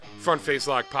Front Face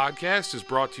Lock Podcast is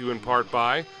brought to you in part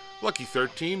by Lucky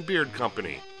 13 Beard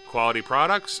Company. Quality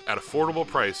products at affordable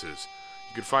prices.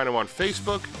 You can find them on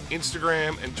Facebook,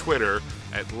 Instagram, and Twitter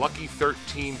at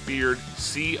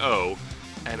Lucky13BeardCO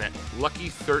and at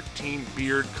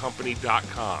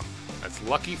Lucky13BeardCompany.com. That's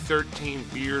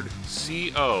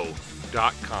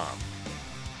Lucky13BeardCO.com.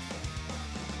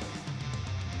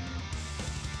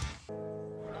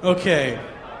 Okay,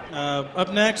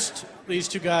 up next, these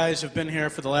two guys have been here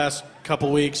for the last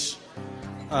couple weeks.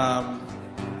 They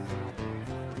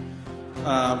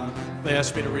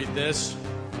asked me to read this.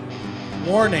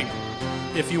 Warning,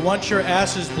 if you want your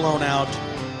asses blown out,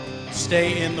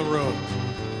 stay in the room.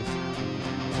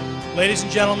 Ladies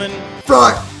and gentlemen,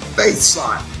 Front Face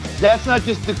Lock. That's not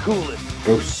just the coolest.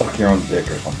 Go suck your own dick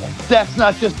or something. That's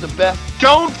not just the best.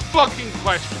 Don't fucking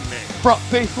question me. Front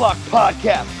Face Lock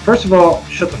Podcast. First of all,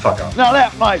 shut the fuck up. Now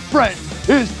that, my friend,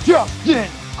 is just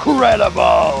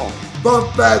incredible.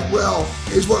 Buff Bagwell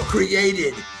is what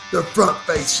created the Front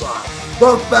Face Lock.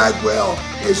 Buff Bagwell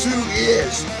is who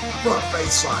is Front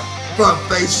Face Lock. Front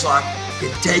Face Lock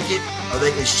can take it or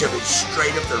they can shove it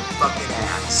straight up their fucking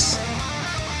ass.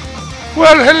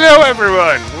 Well, hello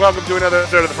everyone. Welcome to another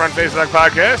episode of the Front Face Lock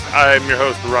Podcast. I'm your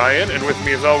host, Ryan, and with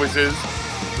me as always is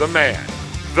the man,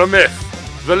 the myth,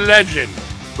 the legend,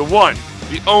 the one,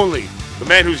 the only, the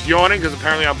man who's yawning because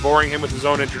apparently I'm boring him with his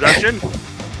own introduction.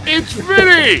 It's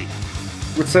Vinny!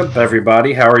 What's up,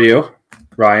 everybody? How are you?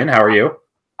 Ryan, how are you?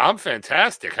 I'm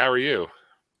fantastic. How are you?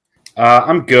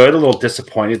 I'm good. A little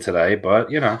disappointed today, but,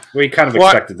 you know, we kind of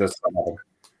expected this to happen.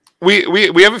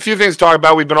 We have a few things to talk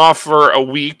about. We've been off for a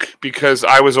week because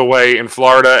I was away in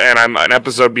Florida, and I'm an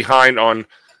episode behind on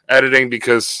editing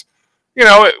because, you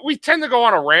know, we tend to go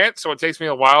on a rant, so it takes me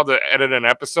a while to edit an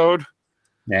episode.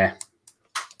 Yeah.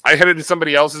 I edited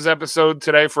somebody else's episode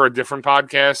today for a different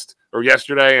podcast, or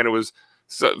yesterday, and it was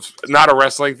not a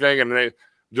wrestling thing, and they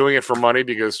doing it for money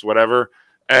because whatever.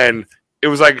 And it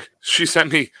was like she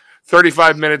sent me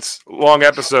 35 minutes long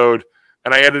episode,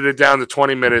 and I edited it down to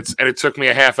 20 minutes, and it took me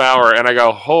a half hour, and I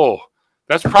go, oh,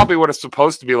 that's probably what it's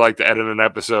supposed to be like to edit an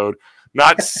episode,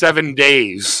 not 7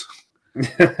 days.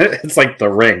 It's like The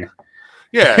Ring.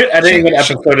 Yeah. Editing an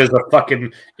episode is a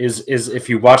fucking is if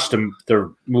you watched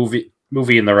the movie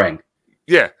in The Ring.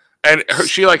 Yeah. And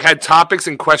she like had topics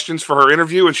and questions for her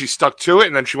interview, and she stuck to it,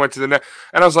 and then she went to the next.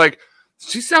 And I was like,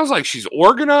 she sounds like she's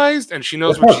organized, and she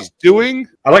knows what she's doing.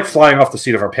 I like flying off the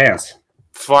seat of our pants.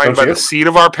 Flying by the seat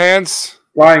of our pants?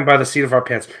 Flying by the seat of our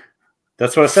pants.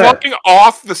 That's what I said. Flying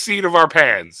off the seat of our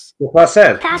pants. That's what I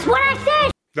said. That's what I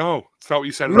said. No, it's not what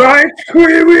you said. Right,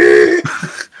 Queenie!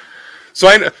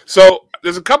 So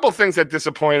there's a couple things that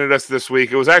disappointed us this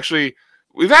week. It was actually,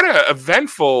 we've had an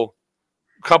eventful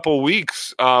couple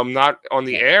weeks, not on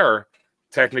the air,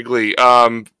 technically.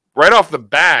 Right off the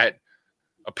bat,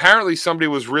 apparently somebody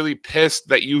was really pissed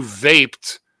that you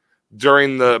vaped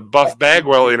during the Buff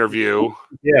Bagwell interview.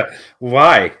 Yeah.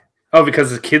 Why? Oh,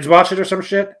 because the kids watch it or some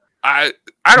shit? I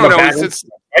don't know. Did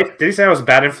he say I was a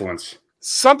bad influence?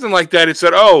 Something like that. It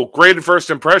said, oh, great first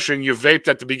impression. You vaped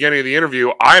at the beginning of the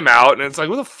interview. I'm out. And it's like,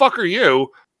 who the fuck are you?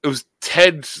 It was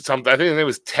Ted something. I think his name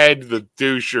was Ted the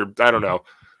douche, or I don't know.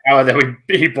 Oh, and then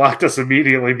he blocked us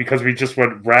immediately because we just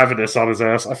went ravenous on his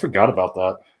ass. I forgot about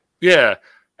that. Yeah.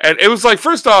 And it was like,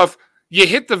 first off, you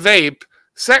hit the vape.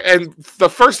 And the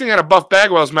first thing out of Buff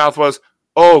Bagwell's mouth was,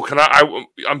 oh,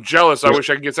 I'm jealous. I wish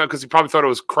I could get some, because he probably thought it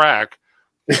was crack.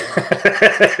 He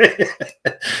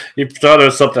thought it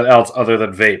was something else other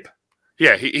than vape.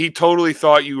 Yeah, he totally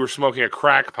thought you were smoking a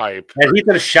crack pipe. And he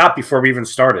did a shot before we even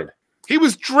started. He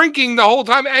was drinking the whole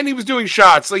time, and he was doing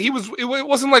shots. Like it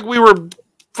wasn't like we were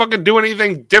fucking doing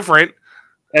anything different.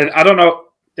 And I don't know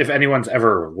if anyone's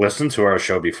ever listened to our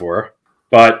show before,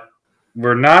 but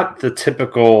we're not the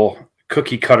typical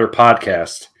cookie cutter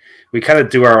podcast. We kind of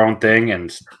do our own thing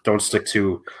and don't stick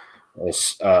to what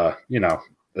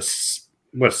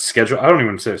schedule. I don't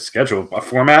even say schedule, a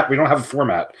format. We don't have a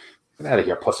format. Get out of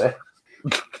here, pussy.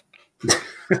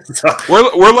 So,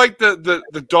 we're like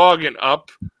the dog in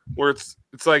Up, where it's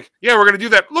like, yeah, we're gonna do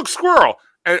that. Look, squirrel,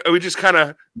 and we just kind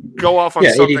of go off on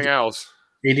something else.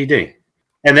 ADD.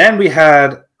 And then we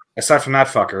had, aside from that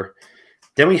fucker,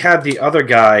 then we had the other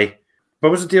guy.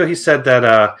 What was the deal? He said that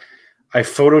I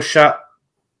photoshopped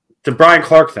the Brian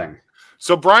Clark thing.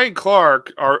 So Brian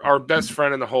Clark, our best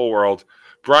friend in the whole world,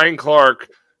 Brian Clark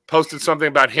posted something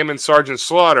about him and Sergeant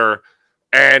Slaughter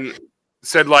and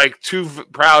said like two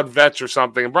proud vets or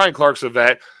something. And Brian Clark's a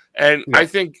vet. And yeah. I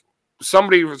think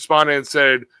somebody responded and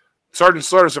said, Sergeant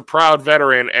Slaughter's a proud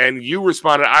veteran. And you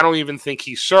responded, I don't even think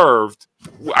he served.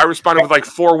 I responded with like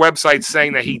 4 websites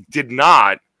saying that he did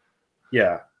not.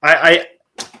 Yeah. I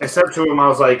I said to him, I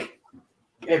was like,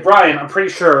 "Hey, Brian, I'm pretty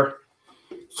sure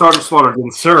Sergeant Slaughter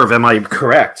didn't serve. Am I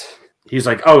correct?" He's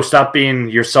like, "Oh, stop being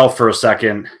yourself for a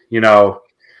second.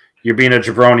 You're being a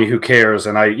jabroni. Who cares?"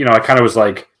 And I kind of was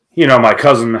like, my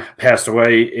cousin passed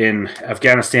away in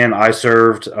Afghanistan. I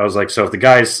served. I was like, so if the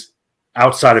guy's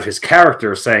outside of his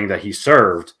character saying that he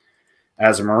served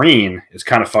as a Marine, it's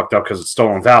kind of fucked up because it's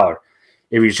stolen valor.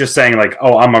 If he's just saying like,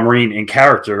 "Oh, I'm a Marine in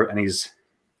character," and he's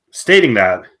stating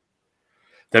that,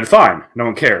 then fine, no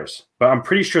one cares. But I'm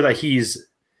pretty sure that he's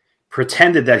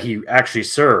pretended that he actually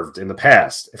served in the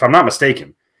past, if I'm not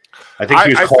mistaken. I think he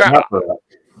was called up for that.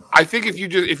 I think if you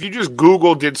just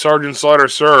Google "did Sergeant Slaughter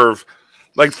serve,"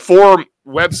 like 4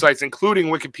 websites, including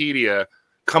Wikipedia,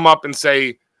 come up and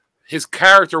say his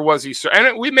character was he served.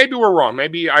 And maybe we're wrong.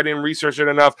 Maybe I didn't research it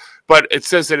enough, but it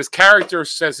says that his character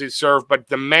says he served, but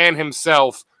the man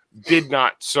himself did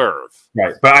not serve.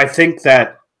 Right, but I think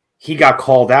that he got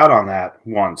called out on that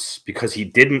once because he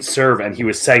didn't serve, and he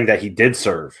was saying that he did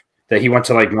serve. That he went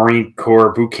to like Marine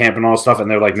Corps boot camp and all this stuff,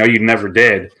 and they're like, "No, you never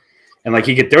did." And like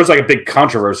there was like a big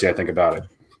controversy, I think, about it.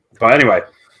 But anyway,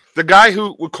 the guy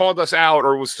who called us out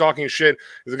or was talking shit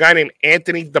is a guy named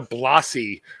Anthony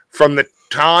DeBlasi from the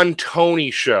Don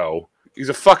Tony show. He's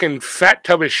a fucking fat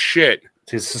tub of shit.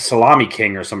 He's a salami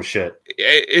king or some shit.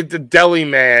 The deli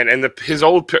man, and his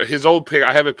old pic.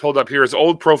 I have it pulled up here. His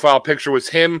old profile picture was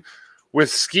him with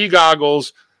ski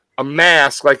goggles, a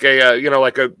mask like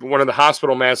one of the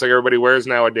hospital masks like everybody wears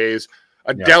nowadays,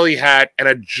 a deli hat, and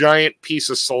a giant piece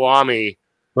of salami.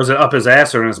 Was it up his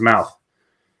ass or in his mouth?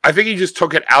 I think he just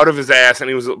took it out of his ass and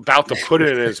he was about to put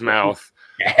it in his mouth.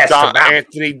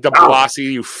 Anthony DeBlasi,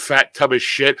 you fat tub of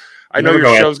shit. I know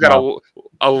your show's got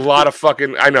a lot of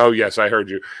fucking... I know, yes, I heard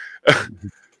you.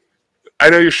 I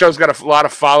know your show's got a lot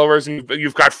of followers, and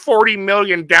you've got 40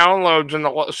 million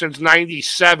downloads since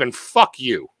 97. Fuck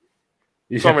you.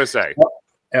 That's what I'm going to say.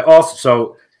 Also,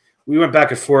 so we went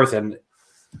back and forth, and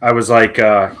I was like,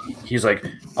 he's like,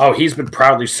 "Oh, he's been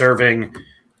proudly serving,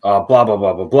 blah, blah,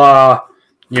 blah, blah, blah.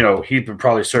 He's been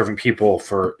probably serving people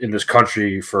in this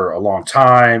country for a long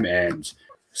time." And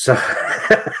so,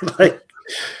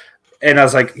 and I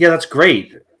was like, "Yeah, that's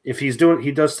great. If he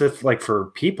does stuff like for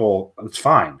people, it's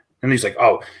fine." And he's like,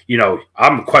 "Oh,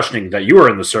 I'm questioning that you were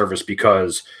in the service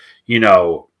because,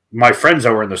 my friends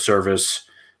that were in the service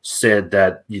said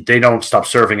that they don't stop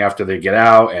serving after they get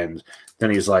out." And then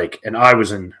he's like, "And I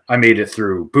made it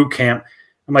through boot camp."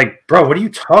 I'm like, "Bro, what are you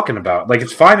talking about? Like,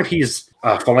 it's fine if he's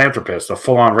a philanthropist, a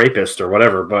full-on rapist or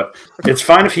whatever, but it's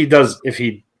fine if he does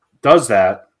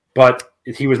that, but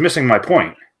he was missing my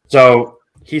point." So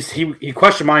he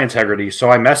questioned my integrity, so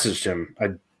I messaged him. I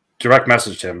direct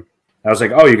messaged him. I was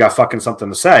like, "Oh, you got fucking something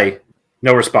to say?"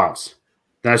 No response.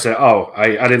 Then I said, "Oh,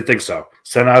 I didn't think so."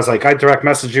 So then I was like, "I direct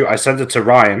messaged you." I sent it to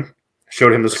Ryan,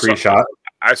 showed him the screenshot.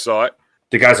 I saw it.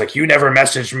 The guy's like, "You never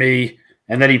messaged me."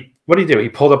 And then what did he do? He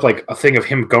pulled up like a thing of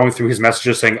him going through his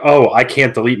messages saying, "Oh, I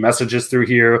can't delete messages through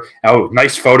here. Oh,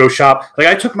 nice Photoshop." Like,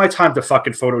 I took my time to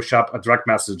fucking Photoshop a direct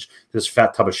message to this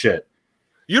fat tub of shit.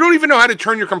 You don't even know how to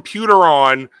turn your computer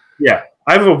on. Yeah.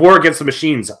 I have a war against the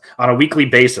machines on a weekly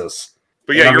basis.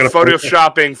 But yeah, you're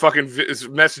photoshopping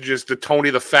fucking messages to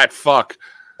Tony the fat fuck.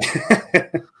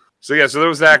 So there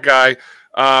was that guy.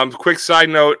 Quick side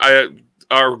note,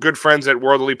 our good friends at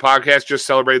World Elite Podcast just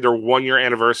celebrated their 1-year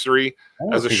anniversary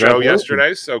as a show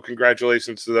yesterday. So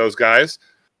congratulations to those guys.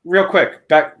 Real quick,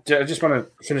 I just want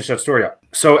to finish that story up.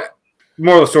 So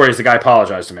moral of the story is the guy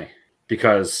apologized to me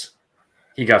because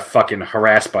he got fucking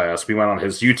harassed by us. We went on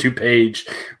his YouTube page.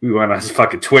 We went on his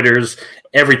fucking Twitters,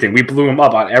 everything. We blew him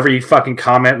up on every fucking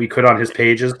comment we could on his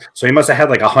pages. So he must have had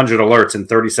like 100 alerts in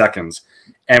 30 seconds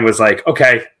and was like,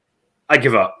 "Okay, I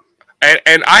give up."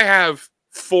 And I have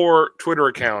 4 Twitter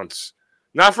accounts.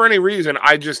 Not for any reason.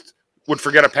 I just would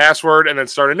forget a password and then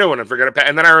start a new one and forget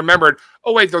and then I remembered,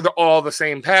 oh, wait, they're all the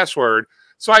same password.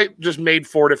 So I just made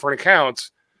 4 different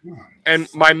accounts. And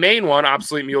my main one,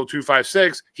 Obsolete Mule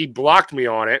 256, he blocked me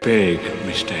on it. Big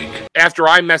mistake. After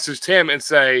I messaged him and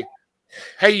say,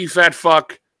 "Hey, you fat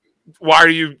fuck, why are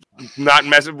you not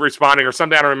responding?" or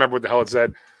something. I don't remember what the hell it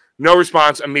said. No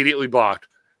response, immediately blocked.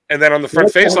 And then on the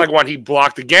front face like one, he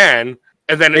blocked again.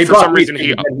 And then for some reason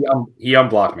he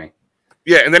unblocked me.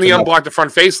 Yeah, and then he unblocked the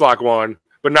front face lock one,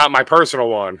 but not my personal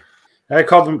one. Did I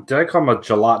call him a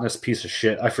gelatinous piece of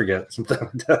shit? I forget. Something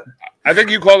like that. I think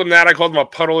you called him that. I called him a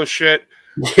puddle of shit.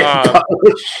 Yeah,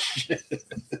 puddle of shit.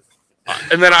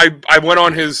 And then I went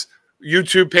on his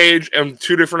YouTube page and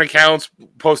 2 different accounts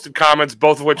posted comments,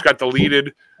 both of which got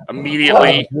deleted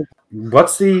immediately.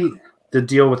 What's the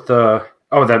deal with the...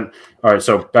 Oh, then... All right,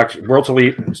 so back to World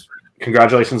Elite.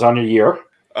 Congratulations on your year.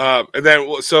 And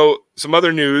then, so some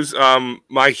other news.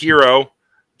 My hero,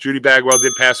 Judy Bagwell,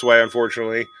 did pass away,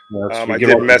 unfortunately. I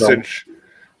did message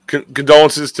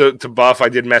condolences to Buff. I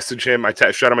did message him. I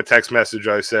shot him a text message.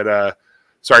 I said,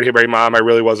 "Sorry to hear about your mom. I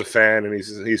really was a fan."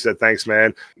 And he said, "Thanks,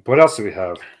 man." What else do we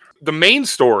have? The main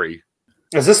story.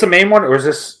 Is this the main one, or is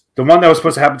this the one that was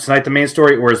supposed to happen tonight? The main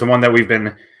story, or is the one that we've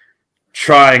been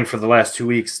trying for the last 2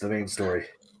 weeks? The main story.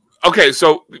 Okay,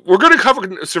 so we're going to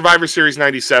cover Survivor Series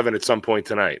 97 at some point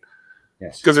tonight.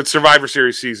 Yes, because it's Survivor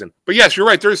Series season. But yes, you're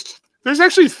right. There's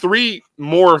actually 3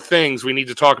 more things we need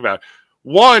to talk about.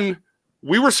 One,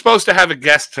 we were supposed to have a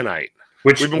guest tonight,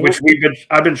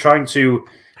 I've been trying to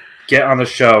get on the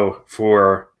show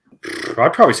for,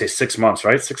 I'd probably say 6 months,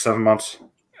 right? 6-7 months.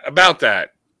 About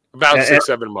that. About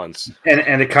 6-7 months.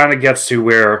 And it kind of gets to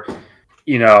where,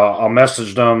 I'll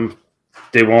message them.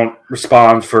 They won't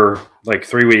respond for like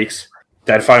 3 weeks.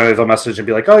 Then finally they'll message and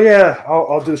be like, "Oh yeah,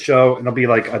 I'll do the show." And it'll be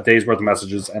like a day's worth of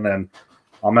messages. And then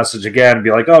I'll message again and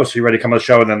be like, "Oh, so you ready to come on the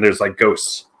show?" And then there's like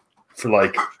ghosts for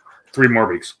like 3 more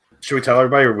weeks. Should we tell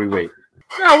everybody or we wait?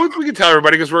 No, we can tell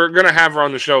everybody because we're going to have her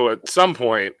on the show at some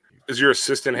point. Is your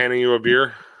assistant handing you a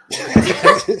beer?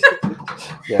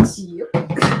 Yes. Yep.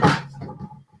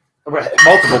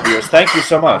 Multiple beers. Thank you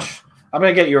so much. I'm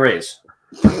going to get you a raise.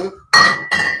 Yeah.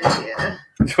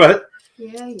 What?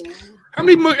 Yeah. How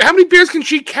many beers can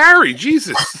she carry?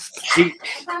 Jesus. She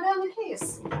found out the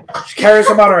case. She carries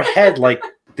them on her head. Like,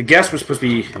 the guest was supposed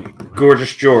to be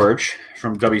Gorgeous George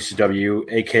from WCW,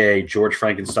 a.k.a. George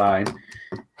Frankenstein,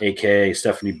 a.k.a.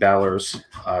 Stephanie Ballers.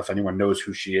 If anyone knows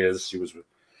who she is, she was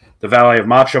the valet of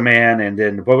Macho Man. And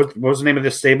then, what was the name of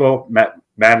this stable?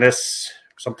 Madness?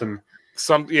 Something.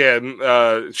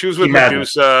 She was with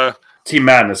Medusa. Team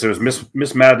Madness. It was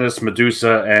Miss Madness,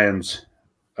 Medusa, and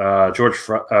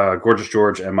Gorgeous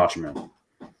George, and Macho Man.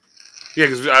 Yeah,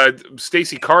 because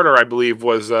Stacey Carter, I believe,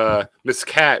 was Miss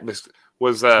Cat. Miss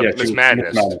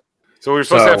Madness. So we were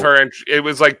supposed to have her, and it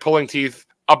was like pulling teeth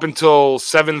up until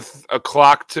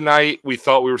 7:00 tonight. We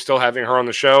thought we were still having her on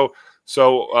the show.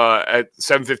 So at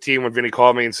 7:15, when Vinny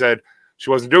called me and said she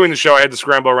wasn't doing the show, I had to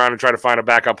scramble around and try to find a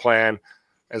backup plan.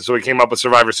 And so we came up with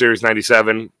Survivor Series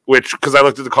 97, which, because I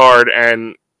looked at the card,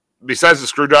 and besides the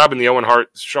screw job and the Owen Hart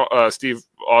Steve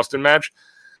Austin match,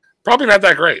 probably not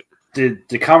that great.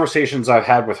 The conversations I've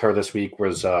had with her this week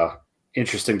was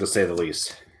interesting to say the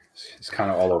least. It's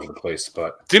kind of all over the place,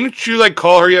 but didn't you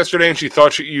call her yesterday and she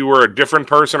thought you were a different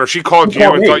person, or she called you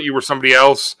and thought you were somebody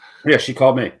else? Yeah, she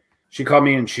called me. She called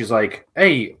me and she's like,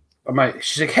 "Hey,"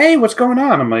 she's like, "Hey, what's going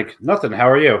on?" I'm like, "Nothing. How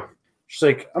are you?" She's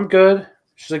like, "I'm good."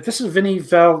 She's like, "This is Vinny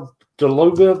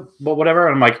Valdeloga, but whatever."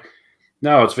 And I'm like,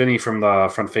 "No, it's Vinny from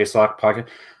the Front Face Lock podcast."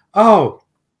 "Oh,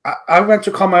 I went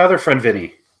to call my other friend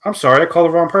Vinny. I'm sorry, I called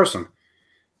the wrong person."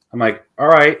 I'm like, "All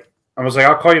right." I was like,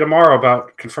 "I'll call you tomorrow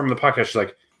about confirming the podcast." She's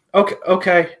like,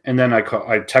 Okay. And then I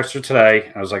texted her today.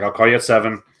 I was like, "I'll call you at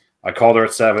 7." I called her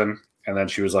at 7, and then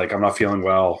she was like, "I'm not feeling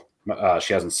well.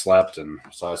 She hasn't slept," and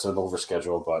so I said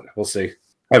overschedule, but we'll see.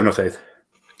 I have no faith.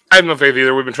 I have no faith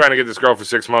either. We've been trying to get this girl for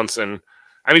 6 months, and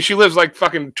I mean, she lives like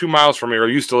fucking 2 miles from me, or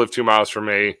used to live 2 miles from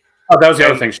me. Oh, that was the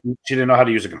other thing. She didn't know how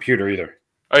to use a computer either.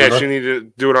 Oh yeah, she needed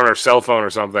to do it on her cell phone or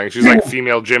something. She's like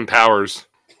female Jim Powers.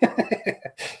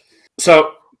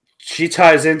 So she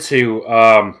ties into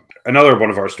another one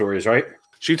of our stories, right?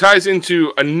 She ties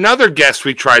into another guest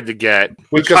we tried to get,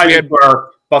 which ties into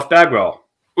our Buff Bagwell,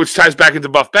 which ties back into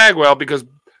Buff Bagwell because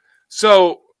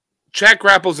Chat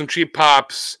Grapples and Cheap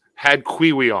Pops had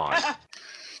Kiwi on.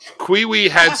 Kiwi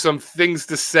had some things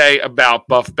to say about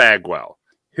Buff Bagwell.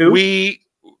 Who? We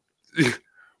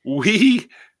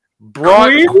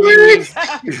brought Kiwi.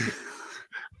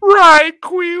 Right,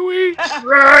 Kiwi.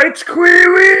 Right,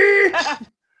 Kiwi.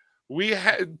 We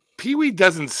had Pee-wee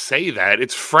doesn't say that.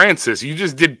 It's Francis. You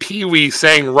just did Pee-wee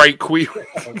saying right, Kiwi.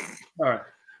 All right.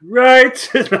 Right.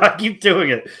 I keep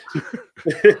doing it.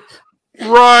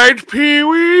 Right,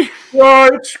 Pee-wee.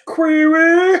 Right,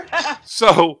 Kiwi.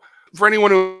 So, for anyone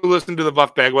who listened to the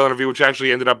Buff Bagwell interview, which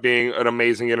actually ended up being an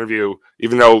amazing interview,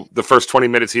 even though the first 20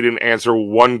 minutes he didn't answer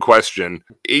one question.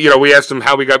 We asked him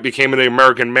how we became the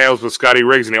American Males with Scotty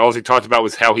Riggs, and all he talked about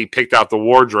was how he picked out the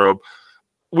wardrobe.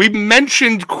 We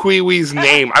mentioned Kiwi's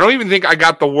name. I don't even think I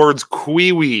got the words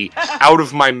Kiwi out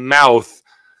of my mouth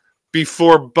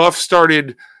before Buff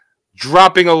started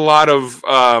dropping a lot of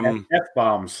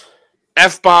F-bombs.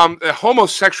 F-bomb,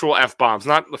 homosexual F-bombs,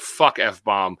 not the fuck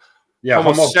F-bomb. Yeah,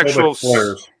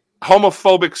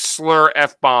 homophobic slur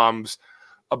F-bombs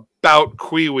about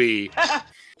Kiwi.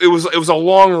 It was a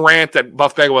long rant that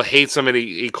Buff Bagwell hates him, and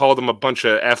he called him a bunch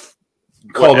of F.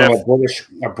 Called him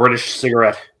a British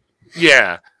cigarette.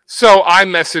 Yeah. So I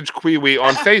messaged Kwee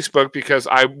on Facebook because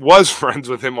I was friends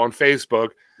with him on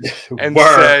Facebook and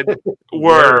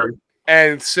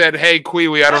said, hey,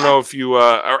 Kwee, I don't know if you,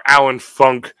 or Alan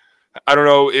Funk, I don't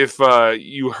know if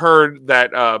you heard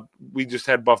that we just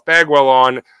had Buff Bagwell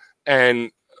on,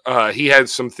 and he had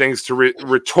some things to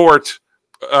retort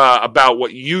about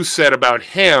what you said about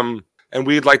him, and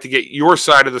we'd like to get your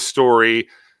side of the story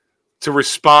to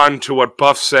respond to what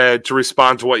Buff said, to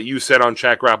respond to what you said on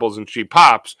Chat Grapples and Cheap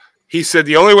Pops. He said,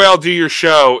 the only way I'll do your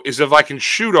show is if I can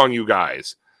shoot on you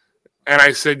guys. And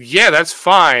I said, yeah, that's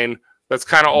fine. That's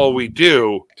kind of all we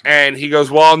do. And he goes,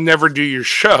 well, I'll never do your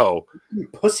show.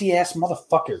 Pussy ass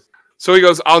motherfucker. So he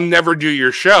goes, I'll never do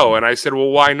your show. And I said, well,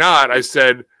 why not? I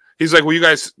said, he's like, well, you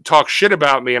guys talk shit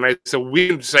about me. And I said, we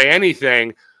didn't say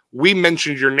anything. We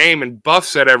mentioned your name and Buff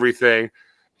said everything.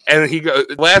 And he goes,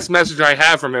 last message I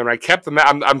have from him, and I kept them.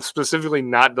 I'm specifically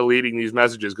not deleting these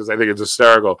messages because I think it's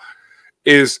hysterical.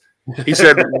 Is he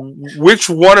said, which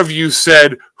one of you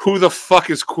said, who the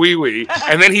fuck is Kwee?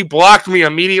 And then he blocked me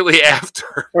immediately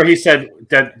after. Or he said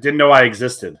that didn't know I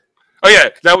existed. Oh yeah,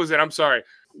 that was it. I'm sorry.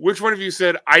 Which one of you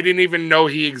said I didn't even know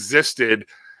he existed?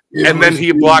 And then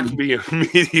he blocked me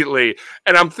immediately.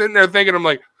 And I'm sitting there thinking, I'm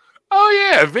like,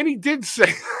 oh yeah, Vinny did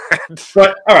say that.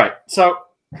 But all right, so.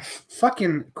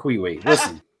 Fucking Kwee.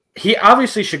 Listen, he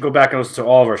obviously should go back and listen to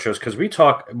all of our shows because we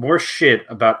talk more shit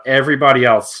about everybody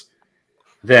else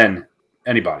than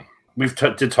anybody.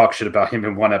 Did talk shit about him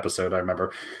in one episode, I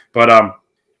remember. But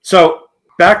so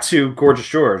back to Gorgeous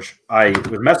George. I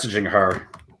was messaging her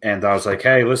and I was like,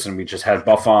 hey, listen, we just had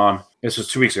Buff on. This was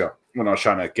 2 weeks ago when I was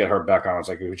trying to get her back on. I was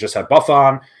like, we just had Buff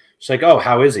on. She's like, oh,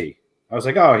 how is he? I was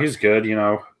like, oh, he's good,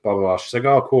 blah, blah, blah. She's like,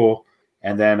 oh, cool.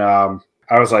 And then I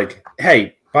was like,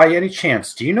 hey, by any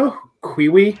chance, do you know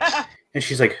Kwee? And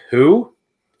she's like, who?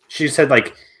 She said,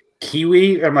 like,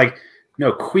 Kiwi? I'm like,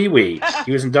 no, Kwee.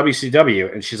 He was in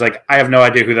WCW. And she's like, I have no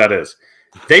idea who that is.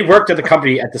 They worked at the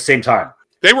company at the same time.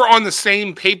 They were on the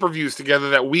same pay-per-views together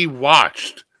that we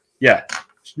watched. Yeah.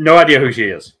 No idea who she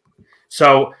is.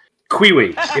 So,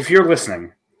 Kwee, if you're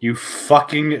listening, you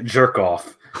fucking jerk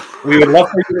off. We would love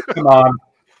for you to come on.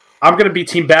 I'm going to be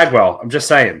Team Bagwell. I'm just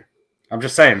saying.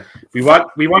 We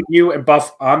want you and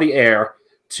Buff on the air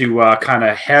to kind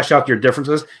of hash out your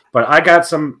differences. But I got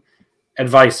some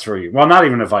advice for you. Well, not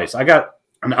even advice. I got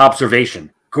an observation.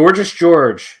 Gorgeous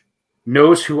George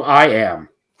knows who I am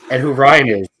and who Ryan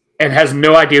is and has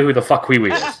no idea who the fuck Kwee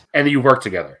is. And you work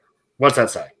together. What's that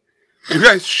say? You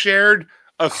guys shared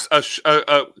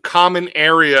a common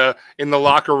area in the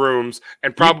locker rooms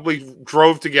and probably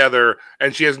drove together.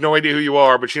 And she has no idea who you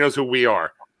are, but she knows who we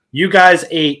are. You guys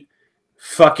ate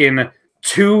fucking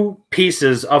 2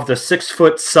 pieces of the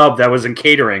 6-foot sub that was in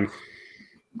catering.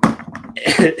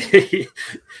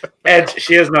 And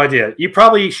she has no idea. You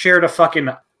probably shared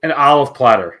an olive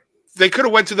platter. They could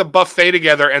have went to the buffet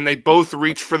together and they both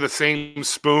reached for the same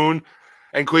spoon.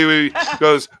 And Kwee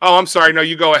goes, oh, I'm sorry. No,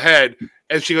 you go ahead.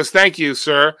 And she goes, thank you,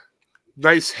 sir.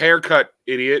 Nice haircut,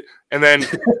 idiot. And then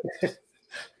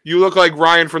you look like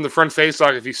Ryan from the front face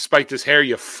lock if he spiked his hair,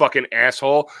 you fucking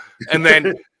asshole. And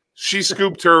then she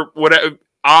scooped her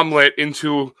omelet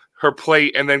into her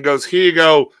plate and then goes, here you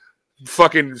go,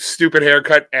 fucking stupid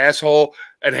haircut asshole,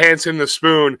 and hands him the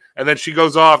spoon. And then she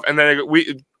goes off. And then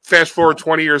we fast forward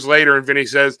 20 years later, and Vinny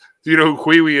says, do you know who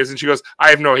Kwee is? And she goes, I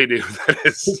have no idea who that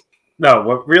is. No,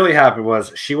 what really happened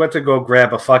was she went to go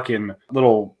grab a fucking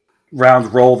little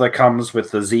round roll that comes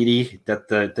with the ziti that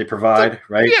they provide,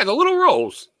 right? Yeah, the little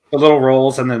rolls. The little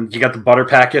rolls, and then you got the butter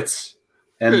packets.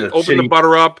 And open the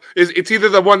butter up. It's either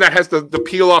the one that has the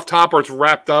peel off top, or it's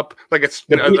wrapped up like it's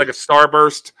like a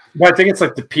starburst. Well, I think it's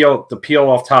like the peel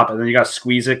off top, and then you got to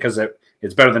squeeze it because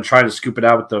it's better than trying to scoop it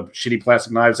out with the shitty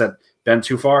plastic knives that bend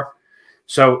too far.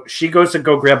 So she goes to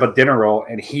go grab a dinner roll,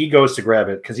 and he goes to grab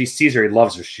it because he sees her. He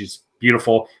loves her. She's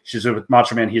beautiful. She's with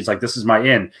Macho Man. He's like, this is my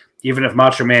in. Even if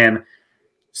Macho Man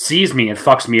sees me and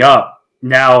fucks me up,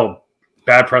 now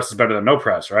bad press is better than no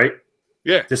press, right?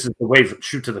 Yeah. This is the way to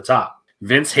shoot to the top.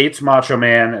 Vince hates Macho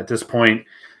Man at this point.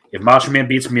 If Macho Man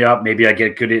beats me up, maybe I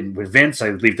get good in with Vince.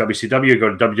 I leave WCW,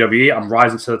 go to WWE. I'm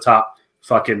rising to the top.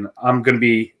 I'm going to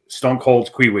be Stone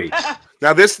Cold Kwee.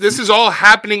 Now, this is all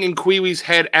happening in Kwee-wee's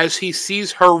head as he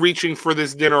sees her reaching for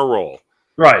this dinner roll.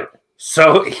 Right.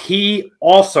 So he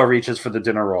also reaches for the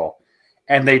dinner roll,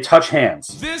 and they touch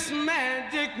hands. This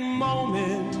magic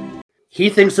moment. He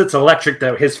thinks it's electric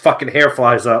that his fucking hair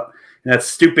flies up, and that's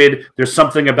stupid. There's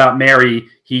something about Mary.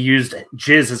 He used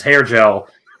jizz as hair gel,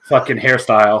 fucking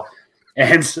hairstyle,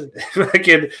 and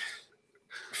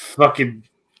fucking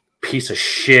piece of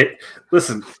shit.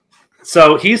 Listen,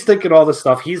 so he's thinking all this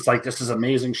stuff. He's like, this is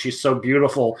amazing. She's so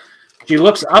beautiful. She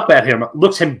looks up at him,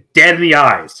 looks him dead in the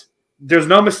eyes. There's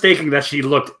no mistaking that she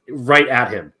looked right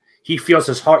at him. He feels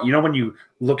his heart. You know when you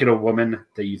look at a woman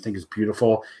that you think is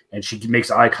beautiful and she makes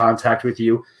eye contact with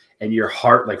you and your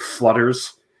heart like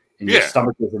flutters and your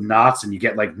stomach goes in knots and you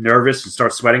get like nervous and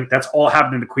start sweating? That's all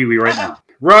happening to Kwee-wee right now.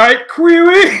 Right,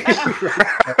 Kwee-wee?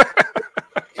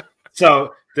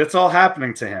 So that's all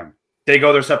happening to him. They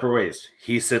go their separate ways.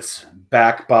 He sits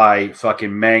back by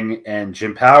fucking Meng and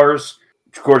Jim Powers.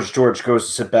 Gorgeous George goes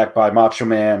to sit back by Macho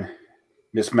Man,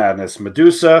 Miss Madness,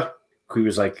 Medusa. Kwee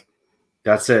was like,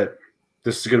 that's it.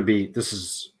 There's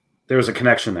a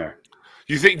connection there.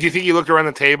 Do you think he looked around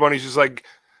the table and he's just like,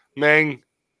 Meng,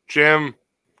 Jim,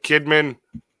 Kidman,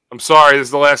 I'm sorry, this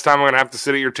is the last time I'm going to have to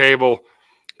sit at your table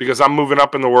because I'm moving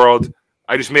up in the world.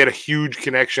 I just made a huge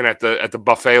connection at the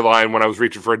buffet line when I was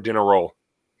reaching for a dinner roll.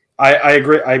 I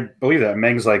agree. I believe that.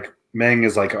 Meng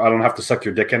is like, I don't have to suck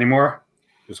your dick anymore.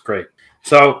 It was great.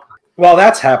 So while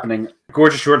that's happening,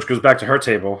 Gorgeous George goes back to her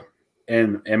table,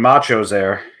 and Macho's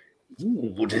there.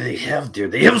 Ooh, what do they have there?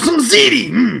 They have some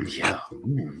ziti.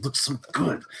 Looks so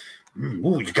good.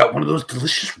 Ooh, you got one of those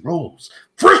delicious rolls,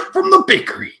 fresh from the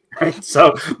bakery. Right?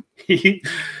 So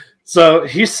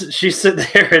she's sitting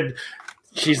there, and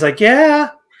she's like,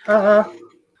 yeah.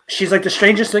 She's like, the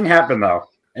strangest thing happened though,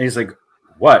 and he's like,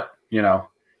 what? You know,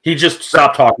 he just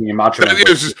stopped talking, and Macho.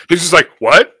 He's just like,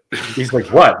 what? He's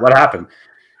like, what? What happened?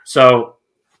 So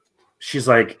she's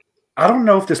like, I don't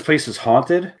know if this place is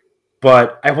haunted,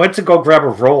 but I went to go grab a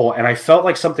roll and I felt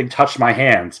like something touched my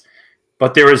hands,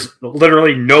 but there was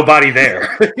literally nobody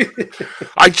there.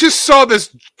 I just saw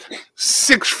this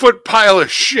 6-foot pile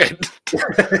of shit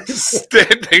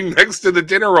standing next to the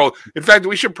dinner roll. In fact,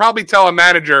 we should probably tell a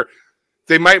manager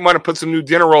they might want to put some new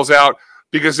dinner rolls out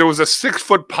because there was a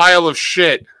 6-foot pile of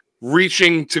shit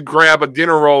reaching to grab a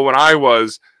dinner roll when I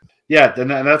was. Yeah, and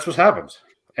that's what happens.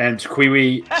 And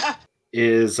Kwee-wee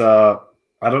is, I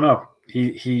don't know.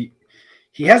 He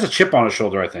has a chip on his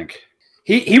shoulder, I think.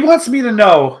 He wants me to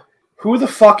know who the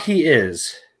fuck he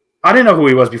is. I didn't know who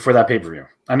he was before that pay-per-view.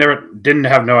 Didn't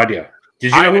have no idea.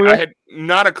 Did you know who he was? I had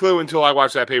not a clue until I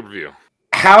watched that pay-per-view.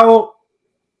 How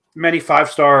many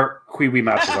 5-star Kwee-wee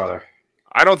matches are there?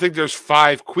 I don't think there's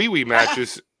 5 Kwee-wee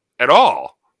matches at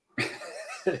all.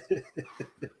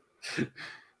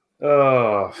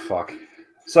 Oh, fuck.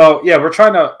 So, yeah, we're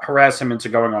trying to harass him into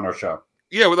going on our show.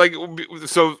 Yeah,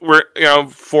 so we're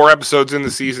 4 episodes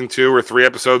into season 2 or 3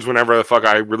 episodes whenever the fuck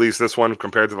I released this one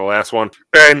compared to the last one.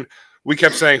 And we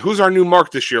kept saying, who's our new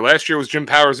mark this year? Last year was Jim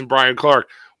Powers and Brian Clark.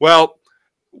 Well,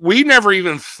 we never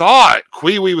even thought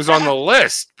Kwee-wee was on the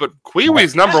list, but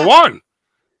Kwee-wee's number 1.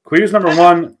 Kwee-wee's number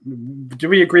 1. Do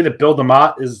we agree that Bill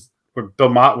Mott,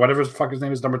 whatever the fuck his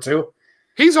name is, number 2?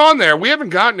 He's on there. We haven't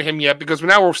gotten to him yet because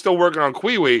now we're still working on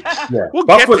Kwee-wee. Yeah. We'll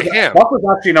get to him. Buff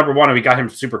was actually number 1, and we got him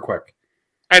super quick.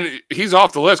 And he's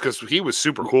off the list because he was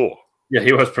super cool. Yeah,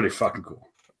 he was pretty fucking cool.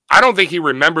 I don't think he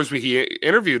remembers he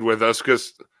interviewed with us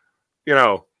because,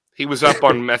 he was up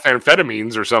on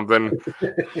methamphetamines or something.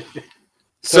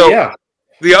 So yeah.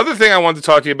 The other thing I wanted to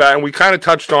talk to you about, and we kind of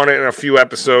touched on it in a few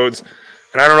episodes,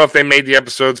 and I don't know if they made the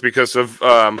episodes because of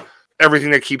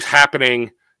everything that keeps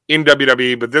happening in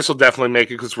WWE, but this will definitely make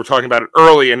it because we're talking about it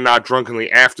early and not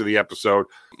drunkenly after the episode.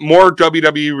 More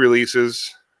WWE releases.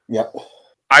 Yep.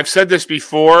 I've said this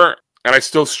before, and I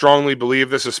still strongly believe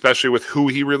this, especially with who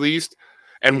he released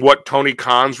and what Tony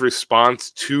Khan's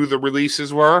response to the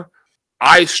releases were.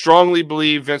 I strongly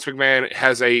believe Vince McMahon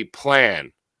has a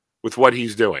plan with what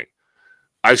he's doing.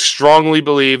 I strongly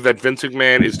believe that Vince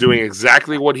McMahon is doing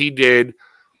exactly what he did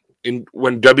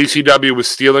when WCW was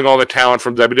stealing all the talent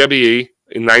from WWE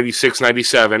in 96,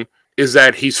 97, is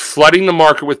that he's flooding the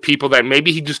market with people that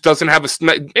maybe he just doesn't have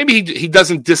maybe he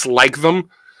doesn't dislike them.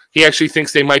 He actually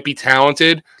thinks they might be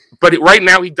talented, but right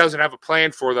now he doesn't have a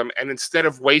plan for them. And instead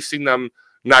of wasting them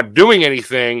not doing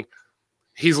anything,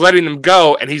 he's letting them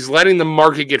go and he's letting the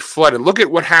market get flooded. Look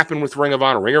at what happened with Ring of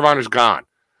Honor. Ring of Honor's gone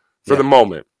for the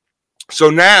moment. So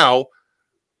now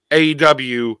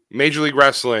AEW, Major League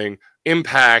Wrestling,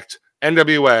 Impact,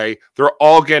 NWA, they're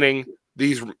all getting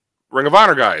these Ring of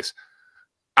Honor guys.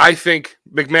 I think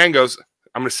McMahon goes,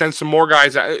 I'm going to send some more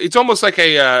guys out. It's almost like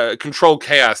a controlled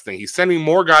chaos thing. He's sending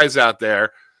more guys out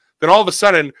there. Then all of a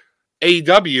sudden,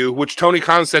 AEW, which Tony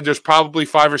Khan said there's probably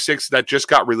 5 or 6 that just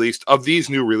got released of these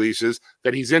new releases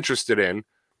that he's interested in,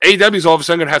 AEW is all of a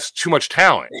sudden going to have too much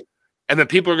talent. And then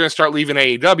people are going to start leaving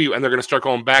AEW and they're going to start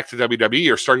going back to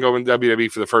WWE or starting going to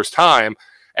WWE for the first time.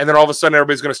 And then all of a sudden,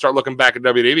 everybody's going to start looking back at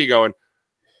WWE going,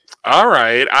 all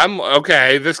right, I'm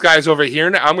okay. This guy's over here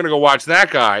now. I'm going to go watch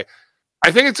that guy.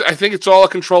 I think it's all a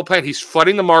control plan. He's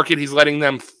flooding the market. He's letting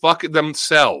them fuck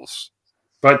themselves.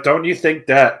 But don't you think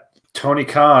that Tony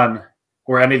Khan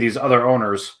or any of these other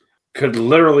owners could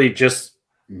literally just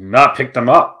not pick them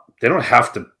up? They don't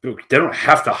have to. They don't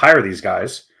have to hire these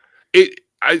guys.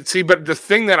 I see, but the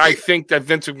thing that I think that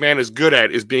Vince McMahon is good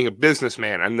at is being a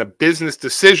businessman, and the business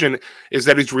decision is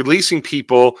that he's releasing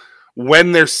people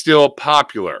when they're still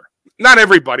popular. Not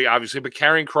everybody, obviously, but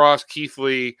Karrion Kross, Keith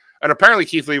Lee, and apparently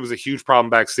Keith Lee was a huge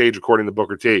problem backstage, according to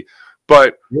Booker T.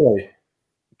 But really,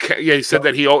 yeah, he said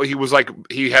that he was like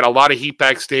he had a lot of heat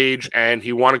backstage, and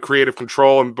he wanted creative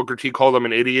control, and Booker T called him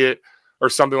an idiot or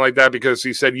something like that because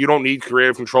he said you don't need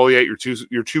creative control yet.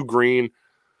 You're too green.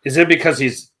 Is it because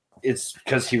it's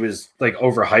because he was like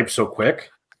overhyped so quick?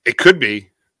 It could be.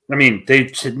 I mean,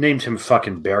 they named him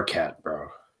fucking Bearcat, bro.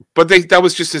 But that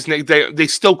was just his name. They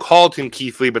still called him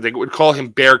Keith Lee, but they would call him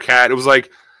Bearcat. It was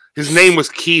like his name was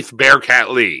Keith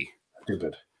Bearcat Lee.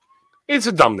 Stupid. It's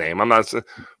a dumb name. I'm not,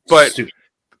 but Stupid.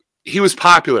 He was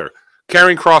popular.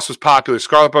 Karrion Kross was popular.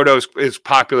 Scarlett Bordeaux is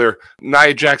popular.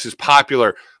 Nia Jax is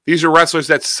popular. These are wrestlers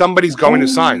that somebody's going to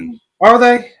sign. Are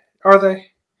they?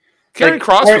 Karrion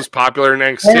Kross was popular in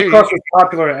NXT. Karrion Kross was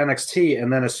popular in NXT,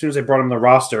 and then as soon as they brought him to the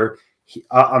roster,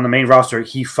 on the main roster,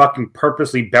 he fucking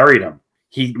purposely buried him.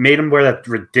 He made him wear that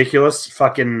ridiculous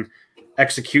fucking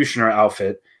executioner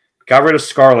outfit, got rid of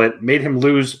Scarlett, made him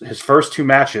lose his first 2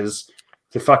 matches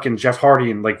to fucking Jeff Hardy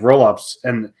and like roll-ups,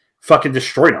 and fucking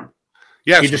destroyed him.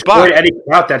 Yes, he destroyed any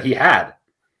crowd that he had.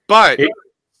 But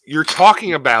you're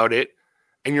talking about it,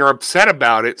 and you're upset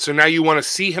about it, so now you want to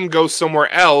see him go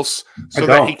somewhere else so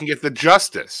that he can get the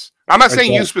justice. I'm not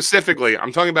saying you specifically.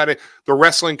 I'm talking about the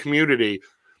wrestling community.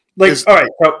 All right,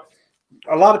 so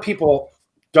a lot of people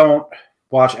don't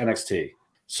watch NXT,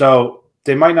 so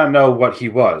they might not know what he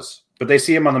was, but they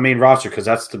see him on the main roster because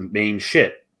that's the main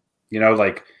shit. You know,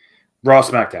 like Raw,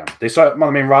 SmackDown. They saw him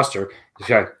on the main roster.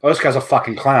 This guy's a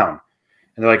fucking clown.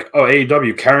 And they're like, oh,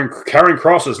 AEW, Karrion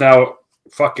Kross is now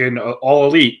fucking all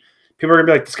elite. People are going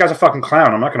to be like, this guy's a fucking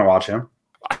clown. I'm not going to watch him.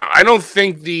 I don't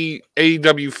think the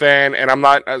AEW fan, and I'm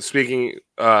not speaking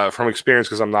from experience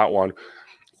because I'm not one,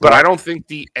 but I don't think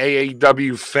the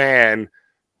AEW fan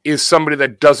is somebody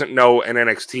that doesn't know an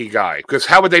NXT guy. Because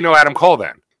how would they know Adam Cole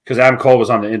then? Because Adam Cole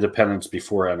was on the Independents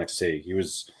before NXT.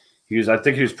 I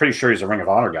think he was pretty sure he's a Ring of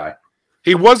Honor guy.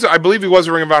 I believe he was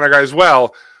a Ring of Honor guy as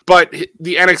well, but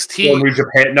the NXT...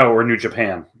 Or New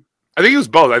Japan. I think he was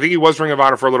both. I think he was Ring of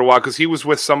Honor for a little while because he was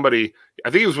with somebody. I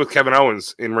think he was with Kevin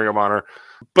Owens in Ring of Honor.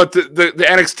 But the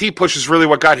NXT push is really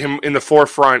what got him in the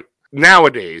forefront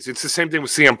nowadays. It's the same thing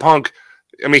with CM Punk.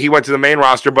 I mean, he went to the main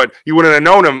roster, but you wouldn't have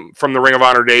known him from the Ring of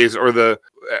Honor days or the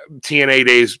TNA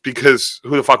days because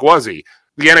who the fuck was he?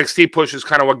 The NXT push is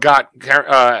kind of what got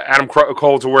Adam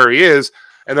Cole to where he is.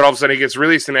 And then all of a sudden he gets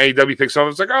released and AEW picks him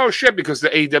up. It's like, oh shit, because the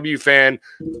AEW fan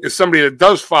is somebody that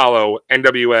does follow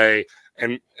NWA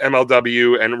and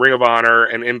MLW and Ring of Honor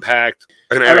and Impact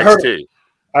and NXT.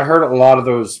 I heard a lot of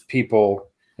those people.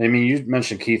 I mean, you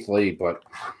mentioned Keith Lee, but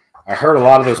I heard a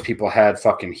lot of those people had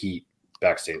fucking heat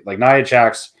backstage. Like Nia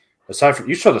Jax, aside from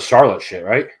you saw the Charlotte shit,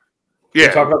 right? Yeah.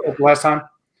 You talked about that the last time?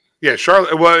 Yeah,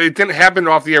 Charlotte. Well, it didn't happen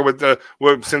off the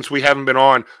air since we haven't been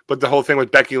on, but the whole thing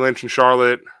with Becky Lynch and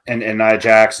Charlotte and Nia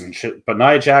Jax and shit. But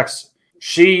Nia Jax,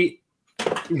 she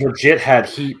legit had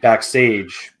heat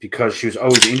backstage because she was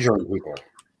always injuring people.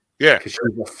 Yeah, because she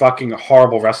was a fucking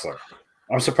horrible wrestler.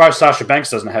 I'm surprised Sasha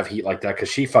Banks doesn't have heat like that because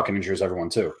she fucking injures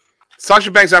everyone too. Sasha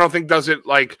Banks, I don't think does it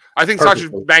like. I think Perfectly.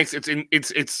 Sasha Banks,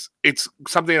 it's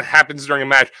something that happens during a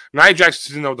match. Nia Jax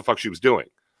didn't know what the fuck she was doing.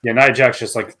 Yeah, Nia Jax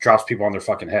just like drops people on their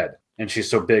fucking head, and she's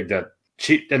so big that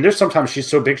there's sometimes she's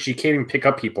so big she can't even pick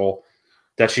up people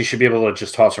that she should be able to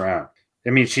just toss around.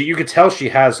 I mean, you could tell she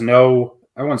has no,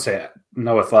 I wouldn't say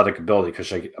no athletic ability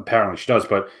because apparently she does,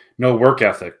 but no work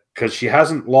ethic because she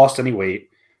hasn't lost any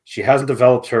weight. She hasn't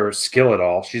developed her skill at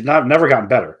all. She's never gotten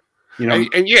better. You know,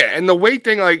 and the weight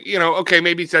thing, like, you know, okay,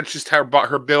 maybe that's just her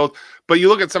build, but you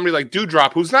look at somebody like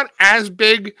Doudrop, who's not as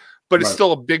big, but is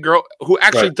still a big girl who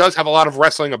actually does have a lot of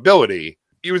wrestling ability.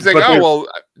 You would think, well,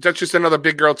 that's just another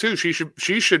big girl too. She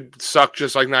should suck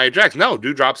just like Nia Jax. No,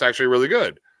 Doudrop's actually really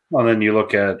good. Well, then you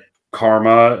look at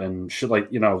Karma and shit, like,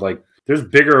 you know, like there's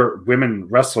bigger women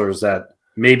wrestlers that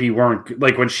maybe weren't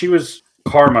like when she was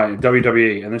Karma in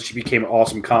WWE and then she became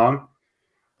Awesome Kong.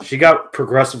 She got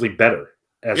progressively better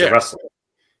as a wrestler,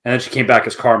 and then she came back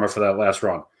as Karma for that last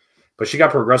run. But she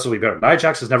got progressively better. Nia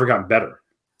Jax has never gotten better.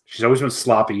 She's always been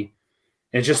sloppy.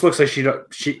 It just looks like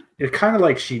it kind of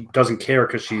like she doesn't care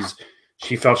because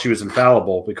she felt she was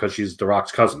infallible because she's The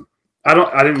Rock's cousin. I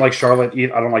didn't like Charlotte.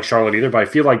 I don't like Charlotte either, but I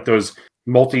feel like those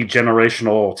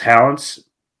multi-generational talents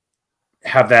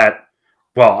have that.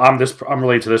 Well, I'm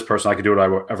related to this person. I can do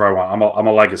whatever I want. I'm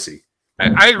a legacy.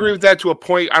 I agree with that to a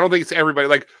point. I don't think it's everybody.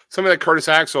 Like somebody like Curtis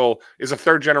Axel is a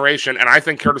third generation, and I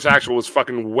think Curtis Axel was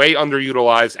fucking way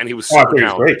underutilized, and he was super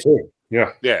talented. Great too.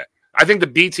 Yeah. Yeah. I think the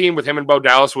B team with him and Bo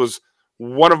Dallas was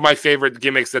one of my favorite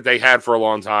gimmicks that they had for a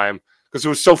long time because it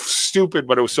was so stupid,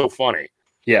 but it was so funny.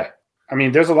 Yeah. I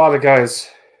mean, there's a lot of guys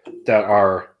that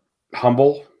are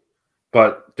humble,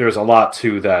 but there's a lot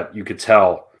too that you could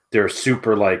tell they're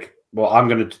super like, well, I'm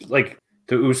going to like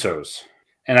the Usos.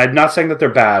 And I'm not saying that they're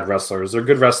bad wrestlers. They're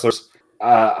good wrestlers.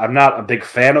 I'm not a big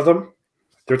fan of them.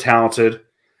 They're talented,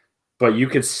 but you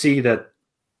could see that,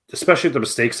 especially the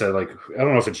mistakes that, like, I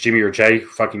don't know if it's Jimmy or Jay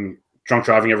fucking drunk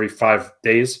driving every 5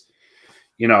 days.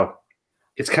 You know,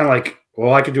 it's kind of like,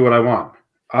 well, I can do what I want.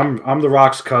 I'm The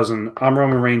Rock's cousin. I'm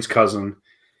Roman Reigns' cousin,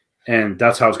 and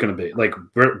that's how it's going to be. Like,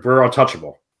 we're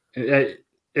untouchable. Same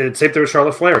thing with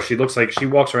Charlotte Flair. She looks like she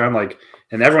walks around like,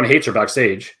 and everyone hates her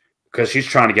backstage because she's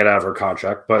trying to get out of her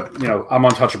contract. But, you know, I'm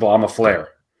untouchable. I'm a Flair.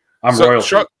 I'm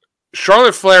royalty.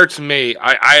 Charlotte Flair, to me,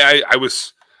 I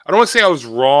don't want to say I was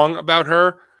wrong about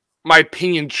her. My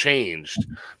opinion changed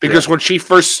because when she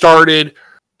first started,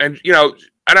 and, you know,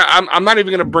 and I'm not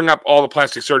even going to bring up all the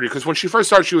plastic surgery because when she first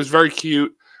started, she was very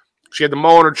cute. She had the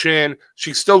mole on her chin.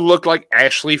 She still looked like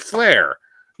Ashley Flair,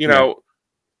 you know,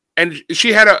 and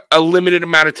she had a limited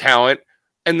amount of talent.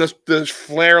 And the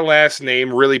Flair last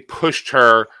name really pushed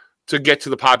her to get to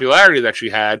the popularity that she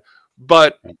had.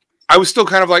 But I was still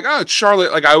kind of like, oh, it's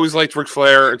Charlotte. Like, I always liked Ric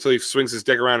Flair until he swings his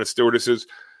dick around at stewardesses.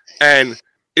 And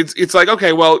it's like,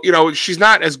 okay, well, you know, she's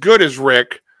not as good as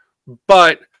Rick,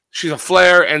 but she's a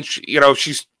Flair, and she, you know,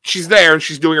 she's there and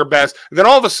she's doing her best. And then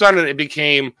all of a sudden it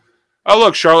became, oh,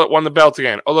 look, Charlotte won the belt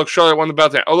again. Oh, look, Charlotte won the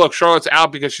belt again. Oh, look, Charlotte's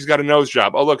out because she's got a nose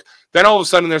job. Oh, look. Then all of a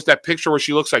sudden there's that picture where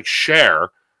she looks like Cher.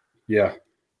 Yeah.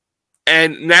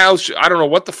 And now I don't know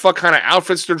what the fuck kind of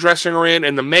outfits they're dressing her in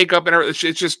and the makeup and everything.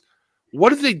 It's just, what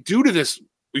did they do to this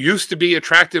used to be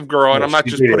attractive girl? And I'm not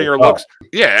just putting her looks.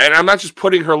 Yeah, and I'm not just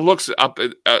putting her looks up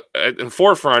in the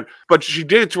forefront, but she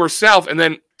did it to herself. And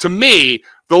then to me,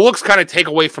 the looks kind of take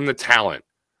away from the talent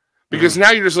because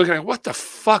now you're just looking at what the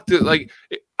fuck did, like,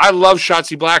 I love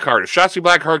Shotzi Blackheart. If Shotzi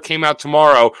Blackheart came out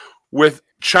tomorrow with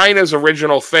Chyna's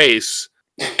original face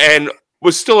and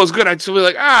was still as good, I'd still be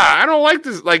like, I don't like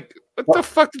this. Like, what the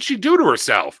fuck did she do to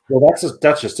herself? Well,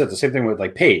 that's just it. The same thing with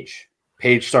like Paige.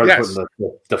 Paige started putting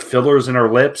the fillers in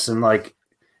her lips and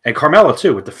Carmella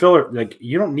too with the filler. Like,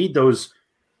 you don't need those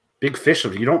big fish.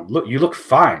 You look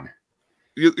fine.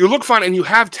 You look fine and you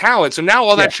have talent. So now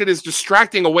all that shit is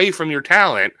distracting away from your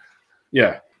talent.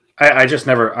 Yeah. I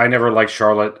never liked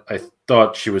Charlotte. I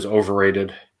thought she was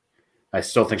overrated. I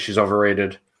still think she's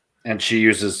overrated. And she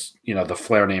uses, you know, the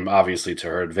Flair name obviously to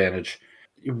her advantage,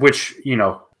 which, you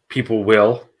know, people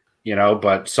will, you know,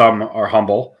 but some are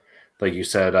humble. Like you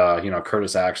said, you know,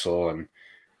 Curtis Axel and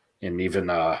even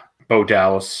Bo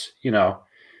Dallas, you know.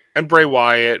 And Bray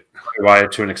Wyatt.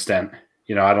 To an extent.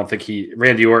 You know, I don't think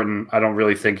Randy Orton, I don't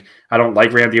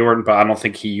like Randy Orton, but I don't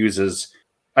think he uses,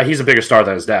 he's a bigger star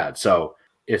than his dad. So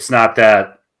it's not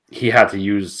that he had to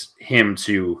use him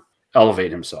to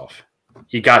elevate himself.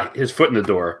 He got his foot in the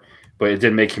door, but it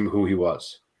didn't make him who he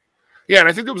was. Yeah, and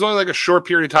I think it was only like a short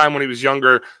period of time when he was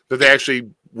younger that they actually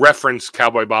referenced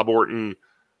Cowboy Bob Orton,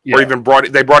 or even brought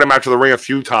him out to the ring a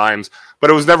few times. But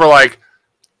it was never like,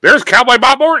 there's Cowboy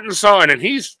Bob Orton's son, and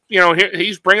he's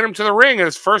bringing him to the ring in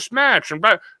his first match. And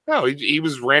no, he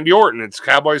was Randy Orton. It's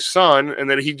Cowboy's son, and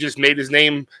then he just made his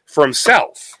name for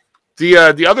himself. The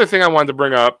other thing I wanted to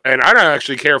bring up, and I don't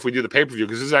actually care if we do the pay-per-view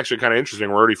because this is actually kind of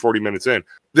interesting. We're already 40 minutes in.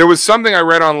 There was something I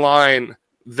read online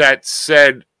that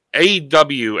said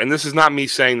AEW, and this is not me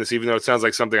saying this, even though it sounds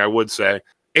like something I would say,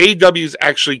 AEW is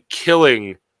actually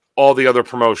killing all the other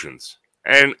promotions.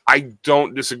 And I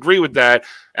don't disagree with that.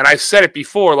 And I've said it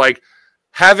before, like,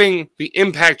 having the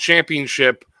Impact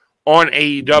Championship on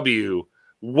AEW,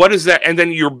 what is that? And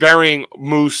then you're burying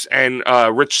Moose and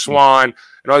Rich Swann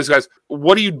and all these guys.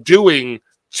 What are you doing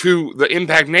to the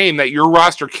Impact name that your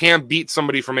roster can't beat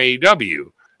somebody from AEW?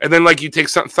 And then, like, you take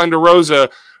Thunder Rosa,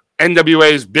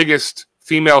 NWA's biggest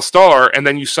female star, and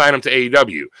then you sign them to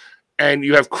AEW. And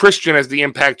you have Christian as the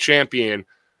Impact champion.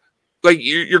 Like,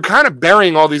 you're kind of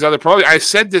burying all these other promotions. I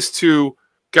said this to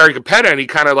Gary Capetta, and he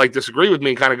kind of, like, disagreed with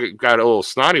me and kind of got a little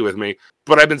snotty with me.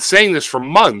 But I've been saying this for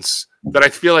months, that I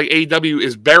feel like AEW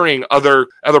is burying other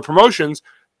promotions.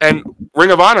 And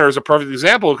Ring of Honor is a perfect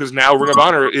example because now Ring of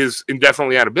Honor is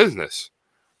indefinitely out of business.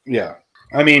 Yeah.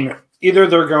 I mean, either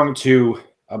they're going to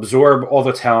absorb all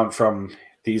the talent from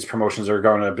these promotions that are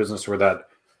going out of business or that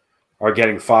are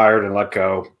getting fired and let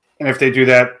go. And if they do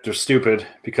that, they're stupid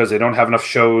because they don't have enough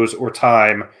shows or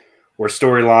time or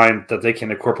storyline that they can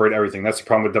incorporate everything. That's the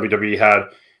problem with WWE had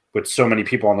with so many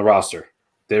people on the roster.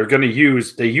 They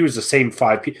use the same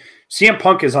 5 people. CM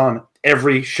Punk is on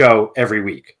every show every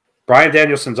week. Bryan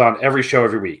Danielson's on every show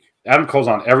every week. Adam Cole's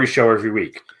on every show every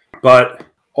week. But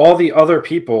all the other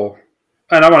people,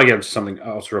 and I want to get into something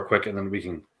else real quick, and then we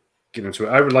can get into it.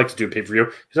 I would like to do a pay-per-view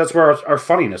because that's where our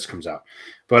funniness comes out.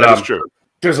 But that's true.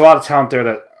 There's a lot of talent there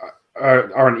that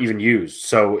aren't even used.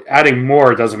 So adding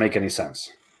more doesn't make any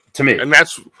sense to me. And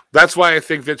that's why I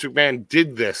think Vince McMahon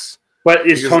did this. But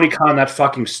is Tony Khan that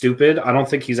fucking stupid? I don't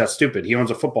think he's that stupid. He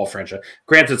owns a football franchise.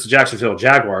 Granted, it's the Jacksonville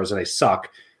Jaguars and they suck.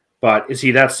 But is he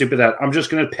that stupid that I'm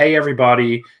just going to pay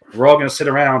everybody? We're all going to sit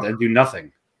around and do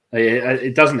nothing.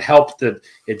 It doesn't help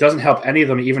any of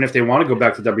them, even if they want to go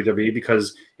back to WWE,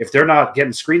 because if they're not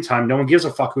getting screen time, no one gives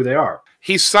a fuck who they are.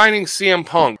 He's signing CM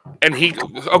Punk, and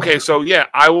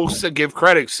I will give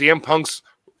credit. CM Punk's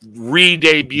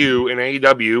re-debut in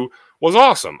AEW was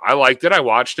awesome. I liked it. I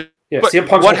watched it. Yeah, CM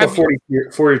Punk's also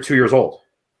 42 years old.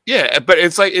 Yeah, but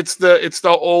it's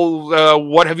the old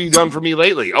what have you done for me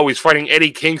lately? Oh, he's fighting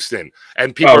Eddie Kingston,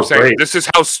 and people are saying this is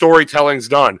how storytelling's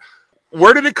done.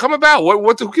 Where did it come about?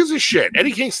 Who gives a shit?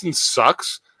 Eddie Kingston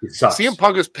sucks. He sucks. CM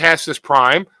Punk is past his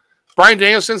prime. Bryan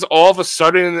Danielson's all of a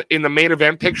sudden in the main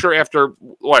event picture after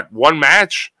one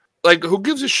match? Like, who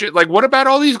gives a shit? Like, what about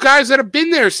all these guys that have been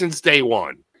there since day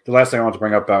one? The last thing I want to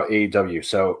bring up about AEW.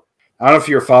 So I don't know if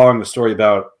you're following the story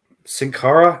about Sin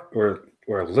Cara or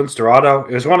Lince Dorado.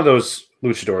 It was one of those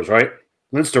luchadors, right?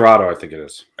 Lince Dorado, I think it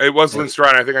is. It was Lince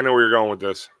Dorado. I think I know where you're going with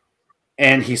this.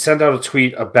 And he sent out a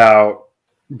tweet about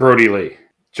Brody Lee,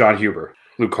 John Huber,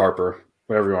 Luke Harper,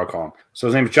 whatever you want to call him. So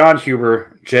his name is John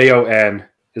Huber, Jon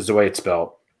is the way it's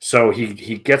spelled. So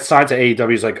he gets signed to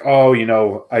AEW. He's like,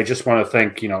 I just want to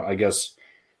thank, I guess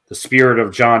the spirit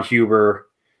of John Huber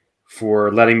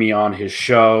for letting me on his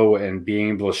show and being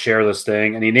able to share this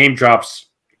thing. And he name drops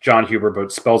John Huber,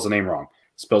 but spells the name wrong.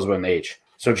 Spells with an H.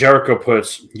 So Jericho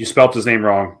puts, you spelled his name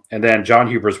wrong. And then John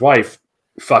Huber's wife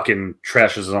fucking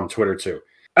trashes it on Twitter too.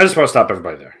 I just want to stop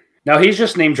everybody there. Now he's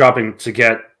just name dropping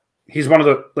he's one of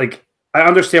the, I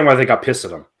understand why they got pissed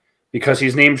at him because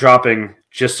he's name dropping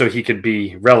just so he could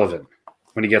be relevant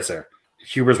when he gets there.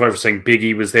 Huber's wife was saying Big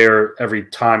E was there every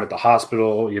time at the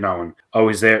hospital, and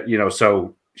always there,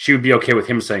 so she would be okay with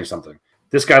him saying something.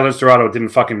 This guy, Lince Dorado, didn't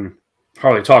fucking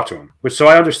hardly talk to him, so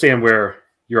I understand where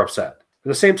you're upset. At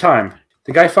the same time,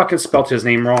 the guy fucking spelt his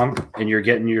name wrong and you're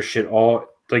getting your shit all,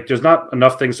 there's not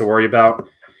enough things to worry about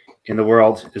in the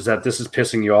world. Is that this is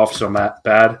pissing you off so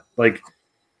bad?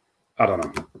 I don't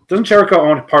know. Doesn't Jericho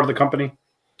own part of the company?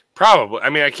 Probably. I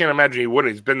mean, I can't imagine he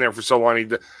wouldn't. He's been there for so long.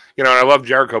 And I love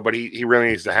Jericho, but he really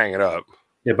needs to hang it up.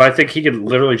 Yeah, but I think he could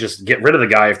literally just get rid of the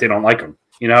guy if they don't like him.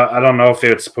 I don't know if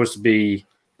it's supposed to be,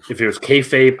 if it was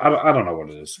kayfabe. I don't know what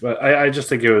it is. But I just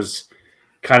think it was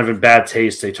kind of in bad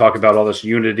taste. They talk about all this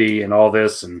unity and all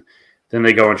this, and then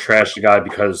they go and trash the guy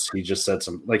because he just said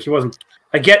some, he wasn't.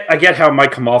 I get how it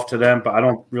might come off to them, but I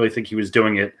don't really think he was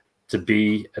doing it to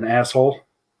be an asshole.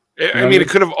 I mean, it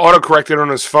could have autocorrected on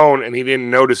his phone, and he didn't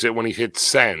notice it when he hit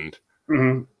send.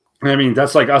 Mm-hmm. I mean,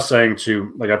 that's like us saying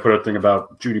to, I put a thing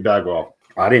about Judy Bagwell.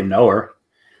 I didn't know her.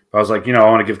 But I was like, I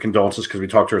want to give condolences because we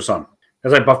talked to her son.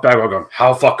 As I Buff Bagwell going,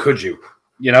 how the fuck could you?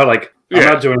 I'm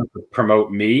not doing it to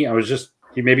promote me. I was just,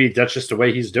 maybe that's just the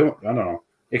way he's doing. I don't know.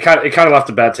 It kind of left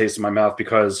a bad taste in my mouth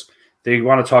because they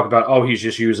want to talk about, he's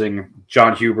just using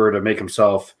John Huber to make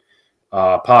himself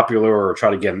popular or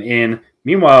try to get an in.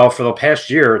 Meanwhile, for the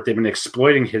past year, they've been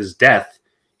exploiting his death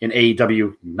in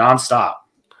AEW nonstop.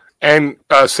 And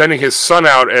sending his son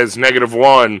out as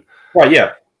 -1. Right,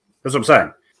 yeah. That's what I'm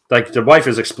saying. The wife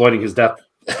is exploiting his death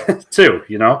too,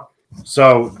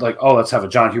 So, let's have a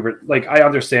John Huber. I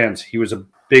understand he was a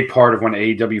big part of when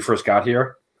AEW first got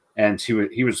here, and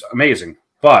he was amazing.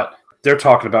 But they're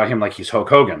talking about him like he's Hulk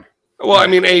Hogan. Well, I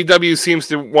mean, AEW seems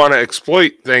to want to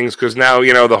exploit things because now,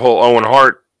 the whole Owen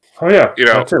Hart,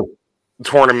 that too.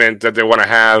 Tournament that they want to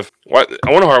have.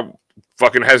 Owen Hart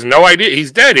fucking has no idea.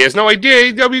 He's dead. He has no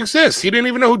idea AEW exists. He didn't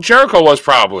even know who Jericho was,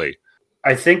 probably.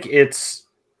 I think it's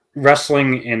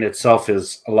wrestling in itself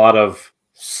is a lot of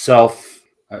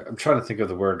I'm trying to think of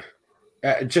the word.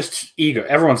 Just ego.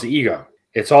 Everyone's ego.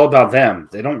 It's all about them.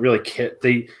 They don't really care.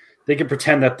 They can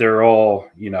pretend that they're all,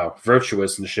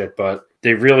 virtuous and shit, but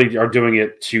they really are doing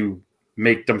it to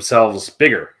make themselves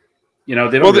bigger. They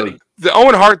don't really. The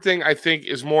Owen Hart thing, I think,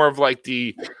 is more of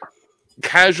the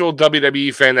casual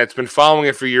WWE fan that's been following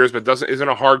it for years, but isn't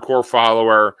a hardcore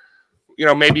follower.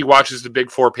 Maybe watches the big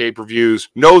 4 pay-per-views,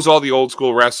 knows all the old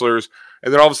school wrestlers,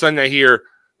 and then all of a sudden they hear,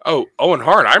 "Oh, Owen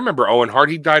Hart! I remember Owen Hart.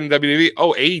 He died in WWE.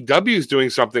 Oh, AEW is doing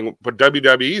something, but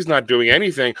WWE is not doing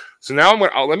anything. So now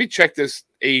let me check this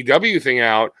AEW thing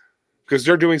out." because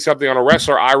they're doing something on a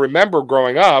wrestler I remember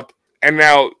growing up, and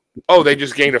now they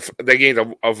just gained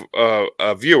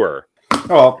a viewer.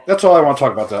 Oh, that's all I want to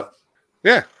talk about that.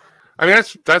 Yeah, I mean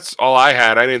that's all I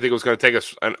had. I didn't think it was going to take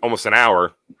us almost an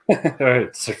hour. All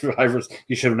right, Survivors,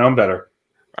 you should have known better.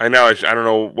 I know. I don't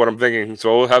know what I'm thinking.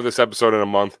 So we'll have this episode in a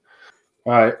month.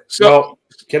 All right. So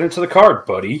get into the card,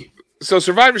 buddy. So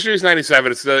Survivor Series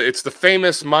 '97. It's the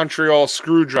famous Montreal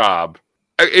screw job.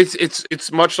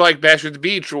 It's much like Bash at the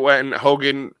Beach when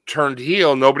Hogan turned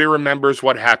heel. Nobody remembers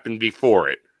what happened before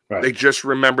it. Right. They just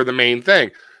remember the main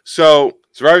thing. So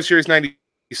Survivor Series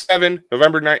 '97,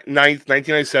 November 9th,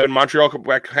 1997, Montreal,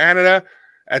 Quebec, Canada,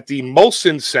 at the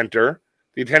Molson Center.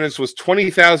 The attendance was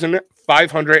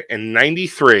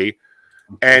 20,593,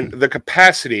 and the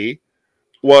capacity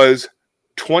was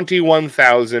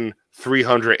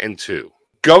 21,302.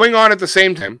 Going on at the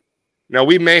same time, now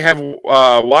we may have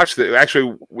watched it.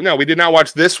 Actually, no, we did not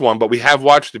watch this one, but we have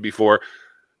watched it before.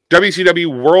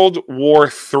 WCW World War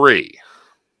III.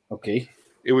 Okay.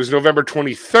 It was November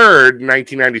 23rd,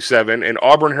 1997, in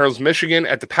Auburn Hills, Michigan,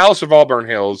 at the Palace of Auburn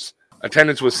Hills.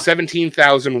 Attendance was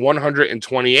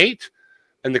 17,128,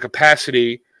 and the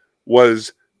capacity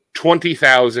was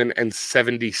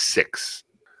 20,076.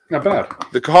 Not bad.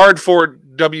 The card for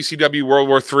WCW World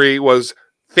War III was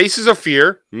Faces of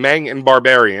Fear, Meng and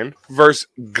Barbarian, versus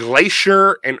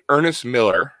Glacier and Ernest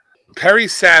Miller. Perry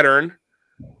Saturn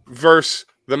versus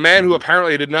the man who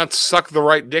apparently did not suck the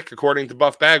right dick, according to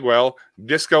Buff Bagwell,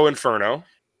 Disco Inferno.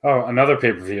 Oh, another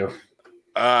pay-per-view.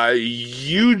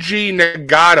 Yuji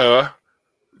Nagata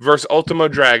versus Ultimo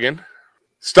Dragon.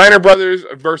 Steiner Brothers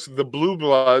versus the Blue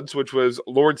Bloods, which was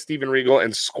Lord Steven Regal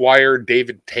and Squire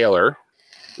David Taylor.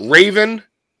 Raven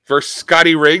versus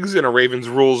Scotty Riggs in a Ravens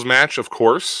Rules match, of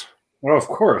course. Well, of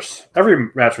course.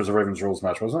 Every match was a Ravens Rules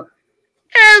match, wasn't it?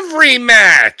 Every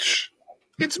match!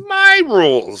 It's my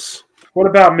rules. What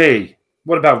about me?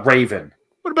 What about Raven?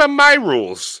 What about my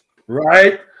rules?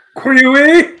 Right?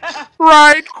 Kiwi?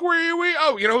 Right, Kiwi.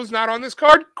 Oh, you know who's not on this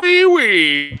card?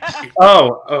 Kiwi.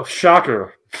 Oh,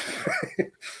 shocker.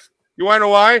 You want to know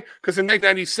why? Because in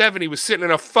 1997, he was sitting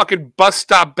in a fucking bus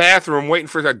stop bathroom waiting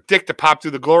for a dick to pop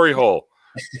through the glory hole.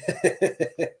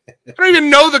 I don't even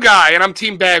know the guy, and I'm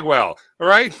Team Bagwell. All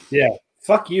right? Yeah.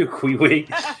 Fuck you, Kiwi.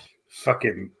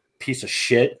 Fucking piece of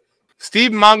shit.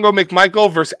 Steve Mongo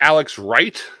McMichael versus Alex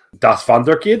Wright. Das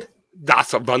Wunderkid?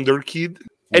 Das Wunderkid.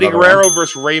 Eddie Guerrero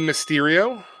versus Rey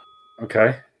Mysterio.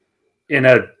 Okay. In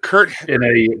a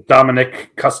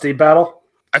Dominic custody battle?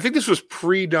 I think this was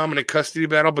pre-Dominic custody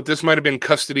battle, but this might have been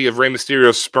custody of Rey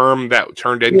Mysterio's sperm that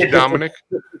turned into Dominic.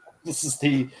 This is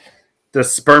the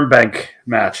sperm bank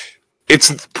match.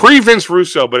 It's pre-Vince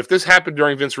Russo, but if this happened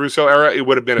during Vince Russo era, it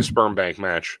would have been a sperm bank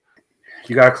match.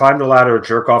 You gotta climb the ladder,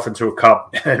 jerk off into a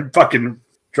cup, and fucking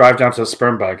drive down to a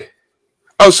sperm bank.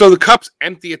 Oh, so the cup's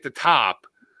empty at the top.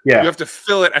 Yeah. You have to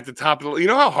fill it at the top. You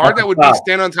know how hard that would be to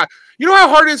stand on top? You know how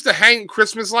hard it is to hang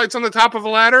Christmas lights on the top of a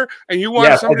ladder? And you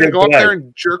want somebody to go up there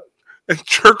and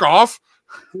jerk off?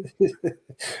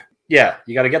 Yeah,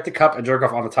 you got to get the cup and jerk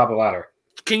off on the top of the ladder.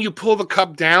 Can you pull the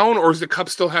cup down, or does the cup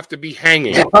still have to be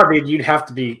hanging? I mean, you'd have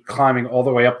to be climbing all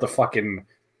the way up the fucking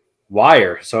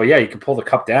wire. So, yeah, you can pull the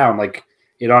cup down, like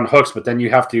it unhooks, but then you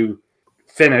have to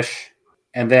finish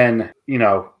and then,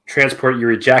 transport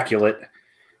your ejaculate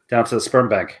down to the sperm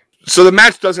bank. So the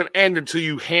match doesn't end until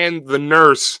you hand the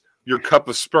nurse your cup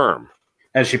of sperm.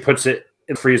 And she puts it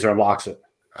in the freezer and locks it.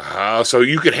 So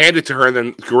you could hand it to her, and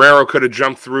then Guerrero could have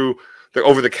jumped through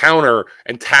over the counter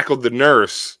and tackled the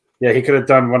nurse. Yeah, he could have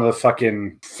done one of the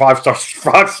fucking 5-star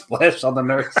frog splash on the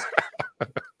nurse.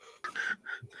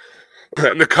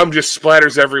 And the cum just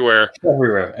splatters everywhere.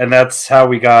 Everywhere. And that's how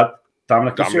we got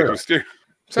Dominic Mysterio.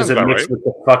 Sounds it about mixed right. with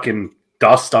the fucking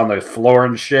dust on the floor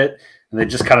and shit, and they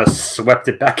just kind of swept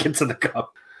it back into the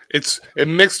cup. It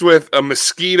mixed with a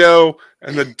mosquito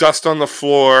and the dust on the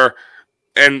floor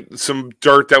and some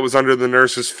dirt that was under the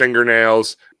nurse's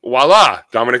fingernails. Voila,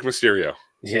 Dominic Mysterio.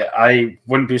 Yeah, I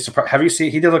wouldn't be surprised. Have you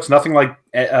seen? He looks nothing like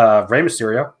Rey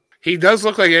Mysterio. He does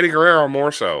look like Eddie Guerrero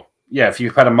more so. Yeah, if you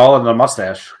had a mullet and a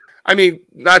mustache. I mean,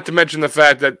 not to mention the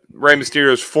fact that Rey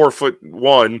Mysterio is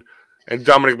 4'1" and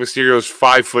Dominic Mysterio is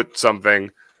 5 foot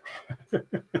something.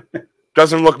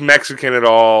 Doesn't look Mexican at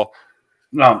all.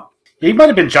 No, he might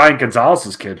have been Giant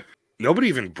Gonzalez's kid. Nobody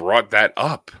even brought that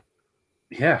up.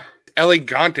 Yeah, Ellie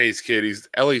Gante's kid. He's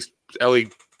Ellie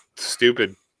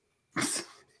stupid.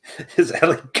 His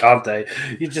Ellie Gante.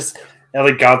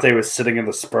 Ellie Gante was sitting in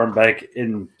the sperm bank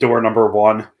in door number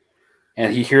 1,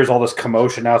 and he hears all this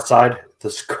commotion outside,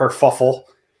 this kerfuffle,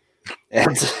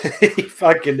 and he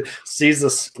fucking sees the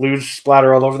splooge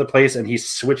splatter all over the place, and he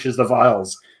switches the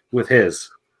vials with his.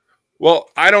 Well,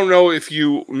 I don't know if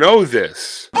you know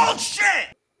this.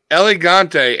 Bullshit!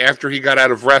 Elegante, after he got out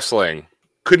of wrestling,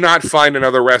 could not find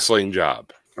another wrestling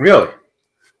job. Really?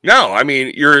 No, I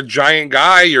mean, you're a giant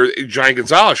guy, you're Giant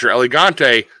Gonzalez, you're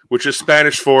Elegante, which is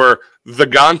Spanish for the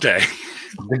Gante.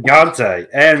 The Gante.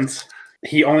 And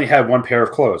he only had one pair of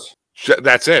clothes.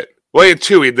 That's it. Well, he had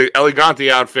two. He had the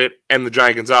Elegante outfit and the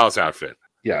Giant Gonzalez outfit.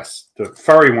 Yes. The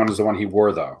furry one is the one he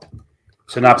wore, though.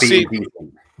 To not be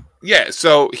indecent. Yeah,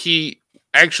 so he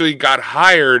actually got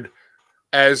hired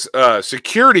as a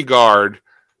security guard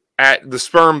at the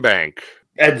sperm bank.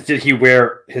 And did he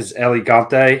wear his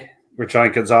Elegante or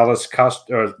Giant Gonzalez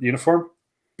uniform?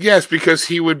 Yes, because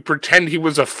he would pretend he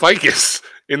was a ficus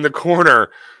in the corner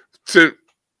to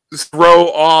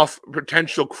throw off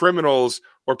potential criminals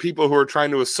or people who are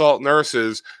trying to assault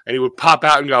nurses, and he would pop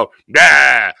out and go,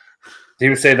 nah! Did he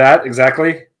would say that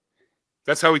exactly?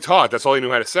 That's how he taught. That's all he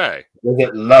knew how to say. Was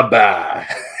it Laba?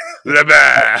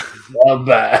 Laba.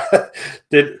 Laba.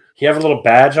 Did he have a little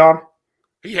badge on?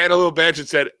 He had a little badge that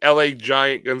said L.A.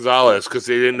 Giant Gonzalez because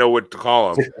they didn't know what to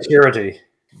call him. Security.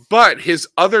 But his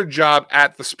other job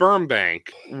at the sperm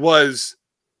bank was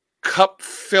cup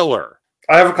filler.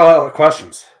 I have a couple of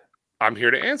questions. I'm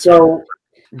here to answer. So,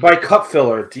 by cup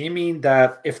filler, do you mean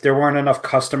that if there weren't enough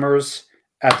customers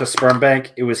at the sperm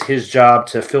bank, it was his job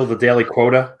to fill the daily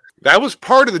quota? That was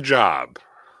part of the job.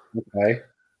 Okay.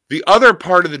 The other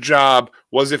part of the job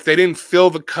was if they didn't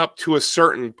fill the cup to a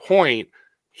certain point,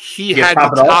 he had to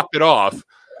top it off.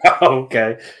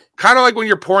 Okay. Kind of like when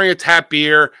you're pouring a tap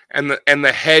beer and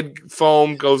the head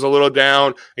foam goes a little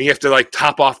down and you have to like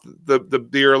top off the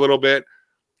beer a little bit.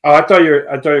 Oh, I thought you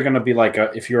were going to be like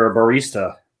if you're a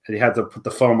barista and you had to put the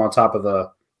foam on top of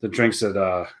the drinks at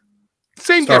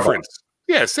same Starbucks. Difference.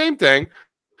 Yeah, same thing.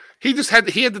 He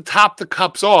had to top the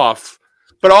cups off,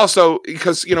 but also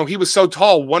because he was so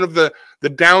tall. One of the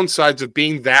downsides of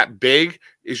being that big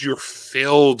is you're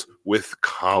filled with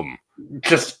cum.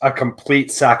 Just a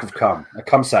complete sack of cum, a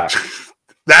cum sack.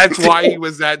 That's why he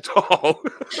was that tall.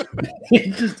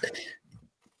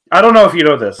 I don't know if you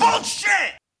know this.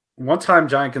 Bullshit! One time,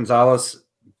 Giant Gonzalez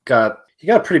got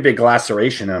a pretty big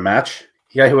laceration in a match.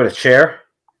 He got hit with a chair,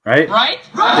 right? Right?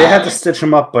 They had to stitch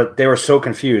him up, but they were so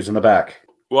confused in the back.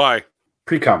 Why?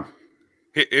 Pre-cum.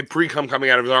 It pre-cum coming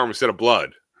out of his arm instead of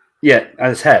blood. Yeah, at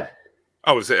his head.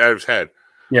 Oh, it's out of his head.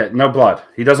 Yeah, no blood.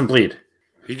 He doesn't bleed.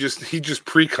 He just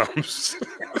pre-comes.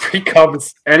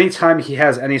 Pre-comes. Anytime he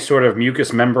has any sort of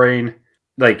mucous membrane,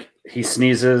 like he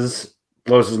sneezes,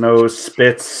 blows his nose,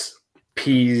 spits,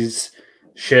 pees,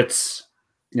 shits,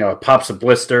 pops a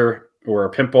blister or a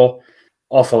pimple,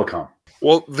 all full of cum.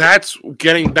 Well, that's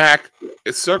getting back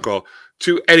a circle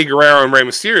to Eddie Guerrero and Rey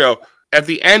Mysterio. At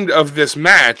the end of this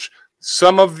match,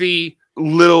 some of the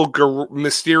little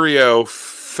Mysterio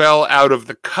fell out of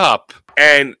the cup,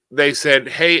 and they said,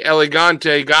 "Hey,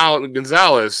 Elegante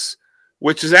Gonzalez,"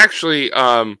 which is actually,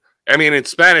 in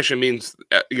Spanish it means,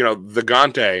 the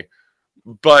Gante,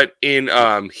 but in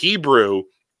Hebrew,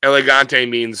 Elegante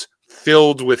means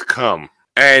filled with cum.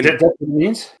 And that's what it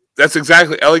means? That's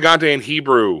exactly Elegante in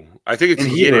Hebrew. I think it's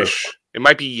in Yiddish. Hebrew. It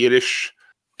might be Yiddish.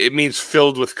 It means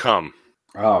filled with cum.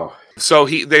 Oh. So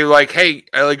they're like, hey,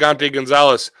 Elegante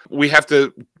Gonzalez, we have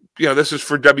to, this is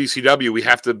for WCW. We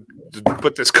have to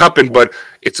put this cup in, but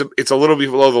it's a little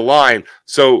bit below the line.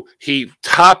 So he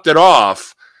topped it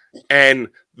off, and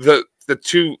the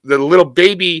little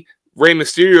baby Rey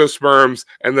Mysterio sperms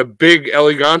and the big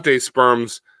Elegante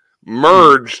sperms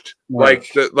merged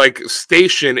like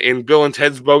Station in Bill and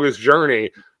Ted's Bogus Journey,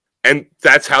 and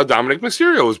that's how Dominic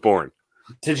Mysterio was born.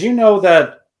 Did you know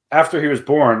that after he was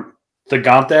born, the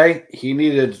Gante, he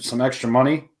needed some extra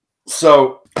money?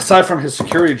 So aside from his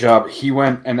security job, he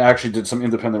went and actually did some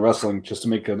independent wrestling just to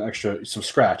make some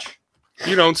scratch.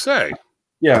 You don't say.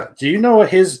 Yeah. Do you know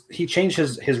he changed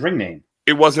his ring name?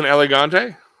 It wasn't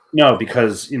Elegante? No,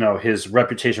 because his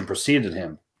reputation preceded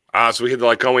him. So he had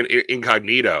to go in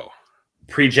incognito.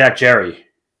 Pre-Jack Jerry.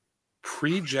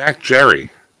 Pre-Jack Jerry?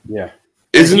 Yeah.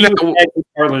 Isn't that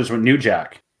partners with New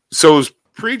Jack? So it was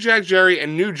pre-Jack Jerry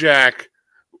and New Jack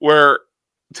were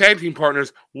tag team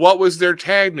partners. What was their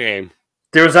tag name?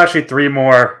 There was actually 3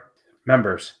 more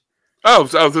members. Oh,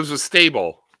 so this was a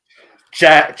stable.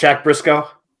 Jack Briscoe,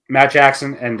 Matt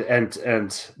Jackson,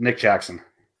 and Nick Jackson.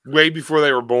 Way before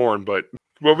they were born, but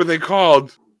what were they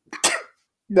called?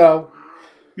 No.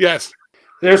 Yes.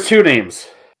 There's 2 names.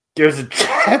 There's a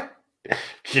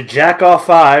Jack Off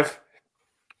 5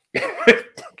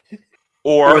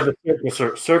 or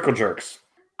the Circle Jerks.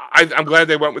 I'm glad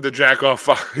they went with the Jack Off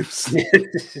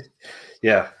 5s.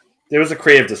 Yeah. There was a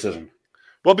creative decision.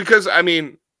 Well, because,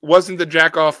 wasn't the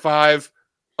Jack Off 5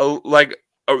 like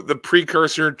the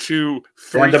precursor to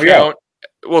three NWO. count.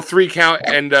 Well, 3 count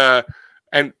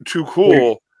and Too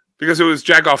Cool because it was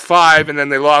Jack Off 5, and then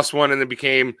they lost one, and it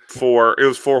became 4. It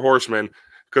was 4 Horsemen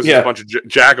because it's a bunch of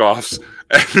Jack Offs,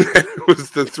 and then it was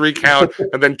the 3 count,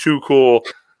 and then Too Cool.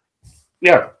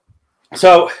 Yeah.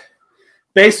 So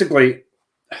basically,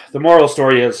 the moral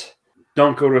story is: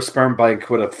 don't go to a sperm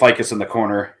bank with a ficus in the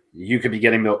corner. You could be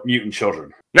getting mutant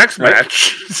children. Next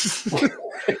match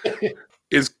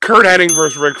is Kurt Hennig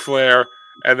versus Ric Flair,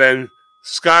 and then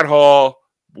Scott Hall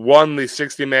won the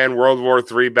 60-man World War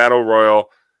III Battle Royal,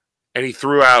 and he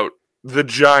threw out the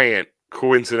Giant,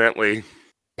 coincidentally.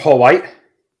 Paul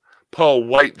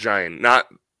White Giant, not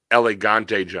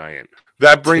Elegante Giant.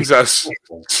 That brings us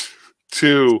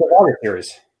to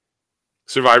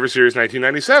Survivor Series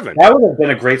 1997. That would have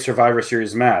been a great Survivor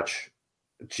Series match.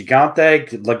 Gigante,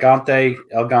 Legante,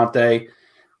 Elgante,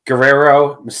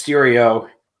 Guerrero, Mysterio,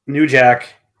 New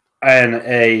Jack, and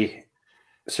a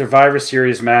Survivor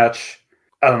Series match.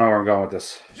 I don't know where I'm going with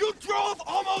this. You drove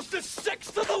almost a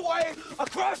sixth of the way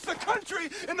across the country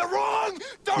in the wrong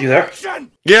You there?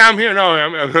 direction. Yeah, I'm here. No,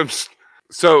 I'm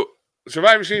so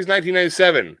Survivor Series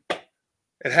 1997.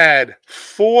 It had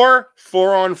 4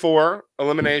 4-on-4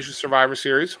 elimination Survivor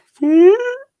Series.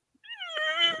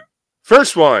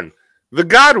 First one, the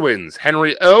Godwins,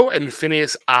 Henry O and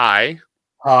Phineas I,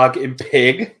 Hog and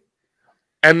Pig.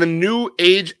 and the New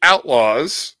Age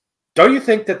Outlaws. Don't you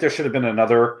think that there should have been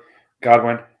another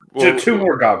Godwin? Well, 2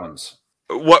 more Godwins.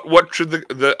 What should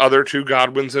the other 2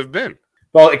 Godwins have been?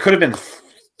 Well, it could have been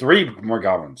 3 more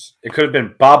Godwins. It could have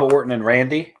been Bob Orton and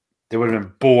Randy. There would have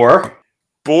been Boar.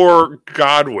 Borg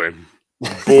Godwin.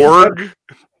 Borg?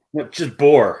 No, just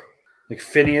Boar. Like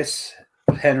Phineas,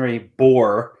 Henry,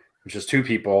 Boar, which is 2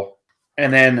 people.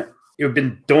 And then it would have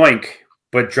been Doink,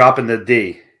 but dropping the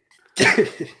D.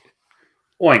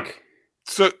 Oink.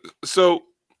 So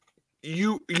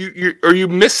you are you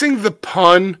missing the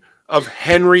pun of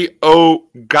Henry O.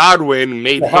 Godwin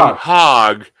made him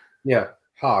Hog? Yeah,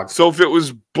 Hog. So if it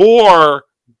was Boar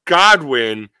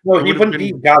Godwin, No, he wouldn't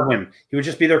be Godwin. He would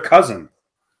just be their cousin.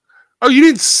 Oh, you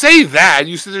didn't say that.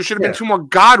 You said there should have been 2 more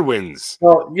Godwins.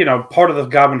 Well, part of the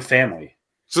Godwin family.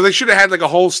 So they should have had like a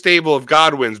whole stable of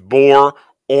Godwins. Boar,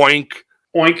 Oink.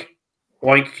 Oink.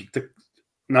 Oink.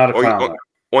 Not a clown.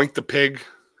 Oink the pig.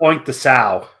 Oink the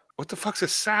sow. What the fuck's a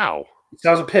sow?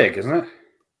 Sow's a pig, isn't it?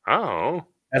 Oh.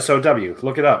 S-O-W.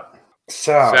 Look it up.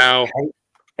 Sow. Sow.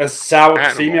 A sow with a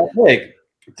Animal. female pig.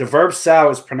 The verb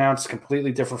sow is pronounced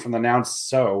completely different from the noun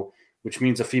sow, which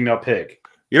means a female pig.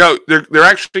 There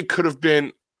actually could have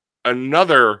been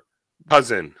another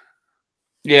cousin,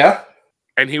 Yeah.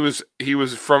 and he was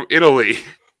from Italy,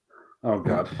 Oh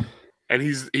God. and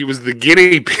he was the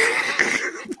guinea pig.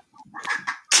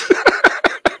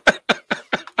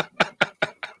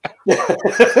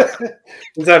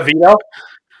 Is that Vito?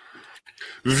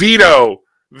 Vito,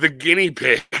 the guinea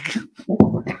pig.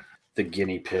 The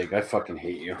guinea pig. I fucking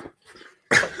hate you.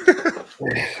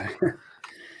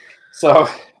 So,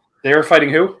 they were fighting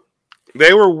who?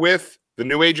 They were with the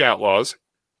New Age Outlaws,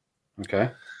 Okay.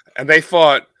 and they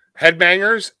fought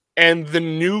Headbangers and the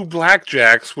New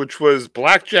Blackjacks, which was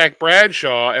Blackjack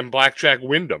Bradshaw and Blackjack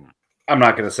Wyndham. I'm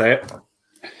not going to say it.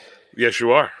 Yes,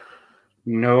 you are.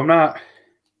 No, I'm not.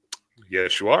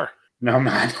 Yes, you are. No, I'm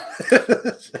not.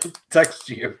 Text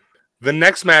you. The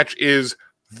next match is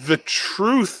the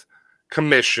Truth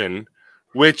Commission,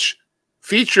 which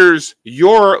features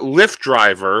your Lyft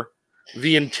driver,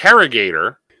 the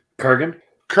Interrogator,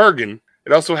 Kurgan.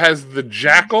 It also has the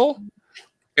Jackal.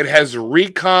 It has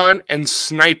Recon and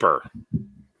Sniper.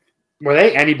 Were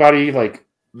they anybody like?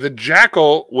 The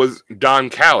Jackal was Don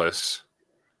Callis.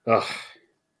 Ugh.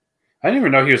 I didn't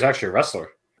even know he was actually a wrestler.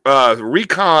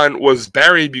 Recon was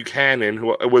Barry Buchanan,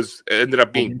 who ended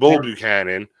up being Bull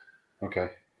Buchanan. Okay.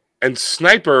 And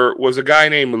Sniper was a guy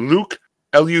named Luke,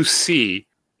 L-U-C,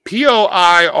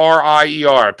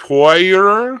 P-O-I-R-I-E-R.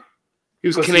 Poirier? He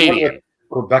was Canadian.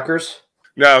 Quebecers?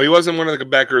 No, he wasn't one of the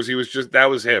Quebecers. He was that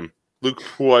was him. Luke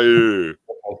Poirier.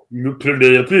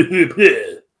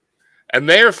 And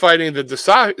they are fighting the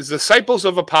Disciples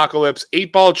of Apocalypse,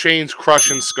 8-Ball Chains,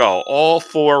 Crush, and Skull. All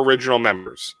 4 original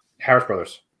members. Harris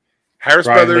Brothers. Harris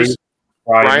Brian Brothers, Lee,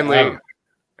 Brian Lee, Adams.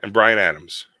 and Brian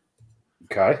Adams.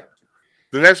 Okay.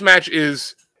 The next match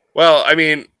is,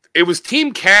 it was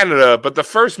Team Canada, but the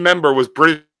first member was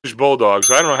British Bulldog,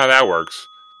 so I don't know how that works.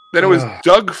 Then it was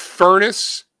Doug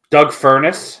Furnace. Doug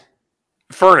Furnace.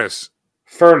 Furnace.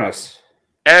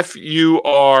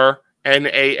 F-U-R-N-A-S.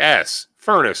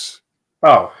 Furnace.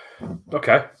 Oh,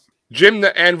 okay. Jim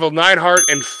the Anvil Neidhart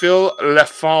and Phil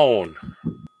Lafone.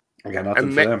 I got nothing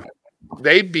And for them.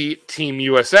 They beat Team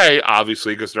USA,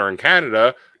 obviously, because they're in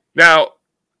Canada. Now,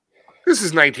 this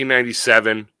is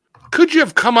 1997. Could you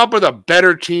have come up with a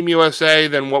better Team USA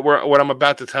than what I'm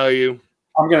about to tell you?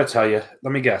 I'm going to tell you.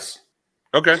 Let me guess.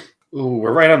 Okay. Ooh,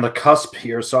 we're right on the cusp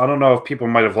here, so I don't know if people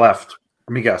might have left.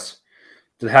 Let me guess.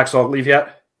 Did Hacksaw leave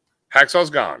yet? Hacksaw's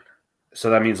gone. So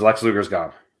that means Lex Luger's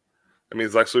gone. That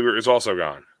means Lex Luger is also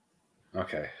gone.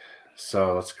 Okay.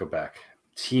 So let's go back.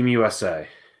 Team USA,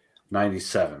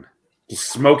 97. The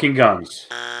Smoking Guns.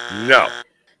 No.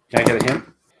 Can I get a hint?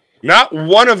 Not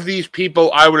one of these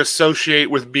people I would associate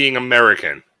with being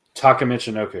American. Taka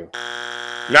Michinoku.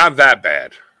 Not that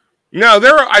bad. No,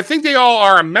 I think they all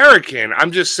are American.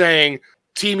 I'm just saying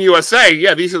Team USA,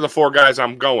 yeah, these are the four guys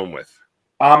I'm going with.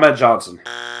 Ahmed Johnson.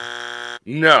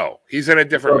 No, he's in a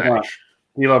different match.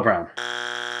 D'Lo Brown.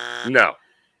 No.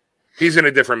 He's in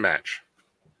a different match.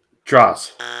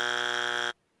 Droz.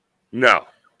 No.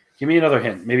 Give me another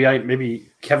hint. Maybe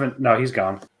Kevin. No, he's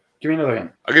gone. Give me another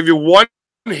hint. I'll give you one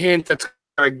hint that's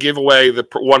going to give away the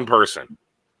one person.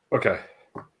 Okay.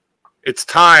 It's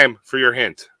time for your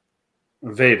hint.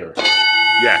 Vader.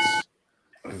 Yes.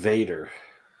 Vader.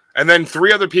 And then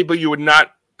three other people you would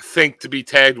not think to be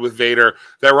tagged with Vader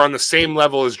that were on the same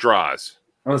level as Droz.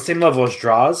 On the same level as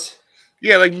Droz?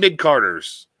 Yeah, like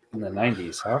mid-carders. In the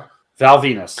 90s, huh? Val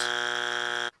Venus.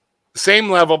 Same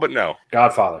level, but no.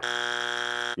 Godfather.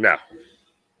 No.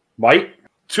 White?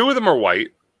 Two of them are white.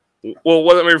 Well,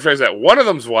 let me rephrase that. One of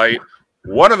them's white,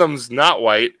 one of them's not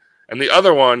white, and the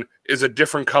other one is a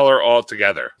different color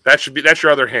altogether. That's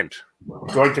your other hint.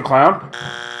 Joint the Clown?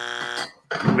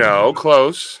 No,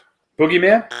 close.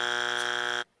 Boogeyman?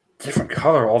 Different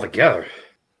color altogether.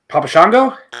 Papa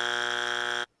Shango?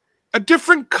 A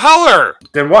different color.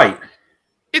 Then white.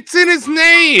 It's in his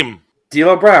name.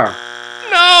 D'Lo Brown.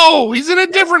 No, he's in a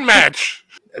different match.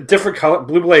 A different color.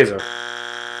 Blue Blazer.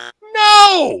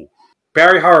 No.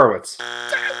 Barry Horowitz.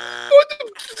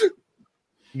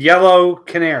 Yellow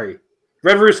Canary.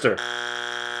 Red Rooster.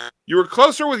 You were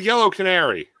closer with Yellow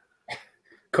Canary.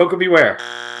 Coco Beware.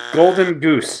 Golden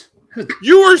Goose.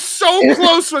 You were so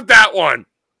close with that one.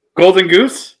 Golden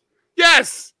Goose?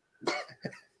 Yes.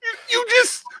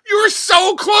 You were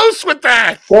so close with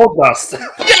that. Gold Dust.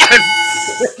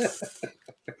 Yes.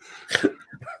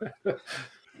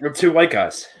 Or two white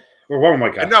guys. Or one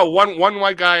white guy. No, one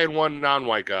white guy and one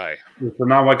non-white guy. Is the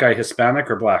non-white guy Hispanic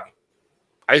or black?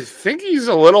 I think he's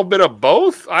a little bit of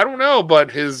both. I don't know,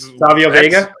 but Savio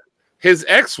Vega? His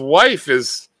ex-wife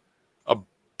is a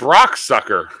Brock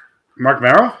sucker. Mark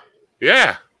Marrow?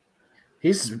 Yeah.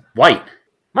 He's white.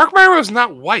 Mark Marrow's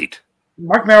not white.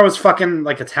 Mark Marrow is fucking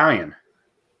like Italian.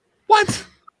 What?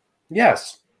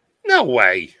 Yes. No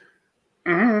way.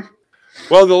 Mm-hmm.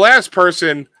 Well, the last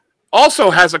person also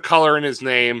has a color in his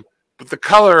name, but the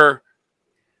color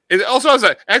it also has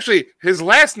actually his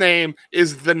last name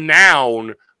is the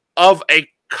noun of a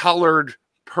colored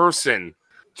person.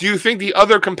 Do you think the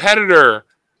other competitor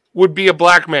would be a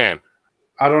black man?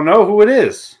 I don't know who it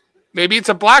is. Maybe it's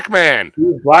a black man.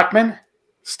 Steve Blackman?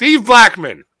 Steve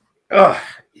Blackman. Ugh,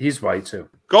 he's white too.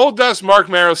 Goldust, Mark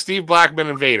Marrow, Steve Blackman,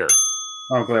 and Vader.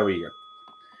 I'm glad you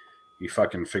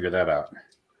fucking figured that out.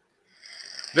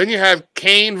 Then you have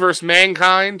Kane versus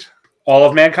Mankind. All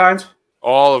of Mankind?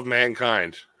 All of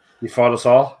Mankind. You fought us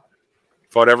all?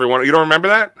 Fought everyone. You don't remember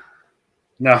that?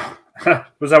 No.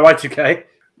 Was that Y2K?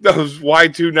 That was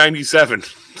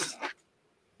Y297.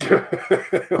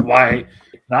 Why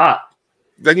not?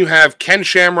 Then you have Ken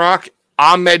Shamrock,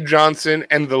 Ahmed Johnson,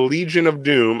 and the Legion of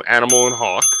Doom, Animal and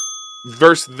Hawk,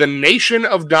 versus the Nation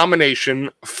of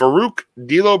Domination, Farouk,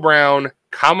 D'Lo Brown,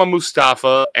 Kama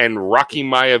Mustafa, and Rocky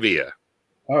Maivia.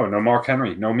 Oh, no Mark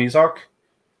Henry. No Mizark?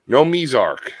 No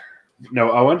Mizark.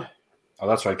 No Owen? Oh,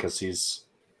 that's right, because he's...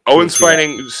 Owen's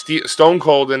fighting Stone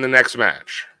Cold in the next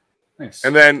match. Nice.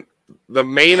 And then the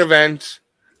main event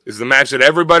is the match that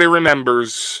everybody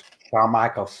remembers. Shawn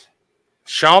Michaels.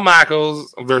 Shawn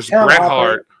Michaels versus Bret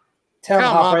Hart.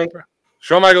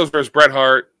 Shawn Michaels versus Bret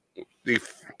Hart. The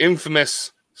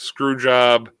infamous screw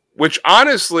job, which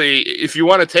honestly, if you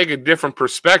want to take a different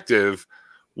perspective,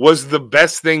 was the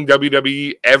best thing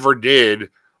WWE ever did,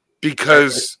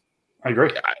 because I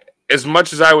agree. As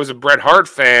much as I was a Bret Hart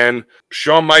fan,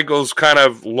 Shawn Michaels kind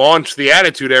of launched the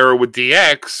Attitude Era with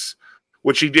DX,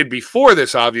 which he did before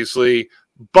this, obviously,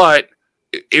 but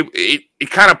it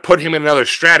kind of put him in another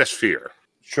stratosphere.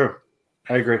 Sure.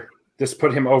 I agree. This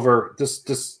put him over.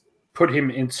 This put him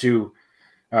into...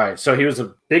 All right, so he was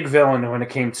a big villain when it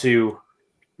came to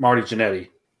Marty Jannetty,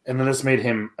 and then this made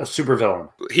him a super villain.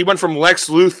 He went from Lex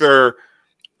Luthor,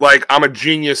 like, I'm a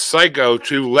genius psycho,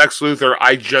 to Lex Luthor,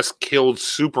 I just killed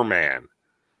Superman.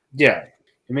 Yeah.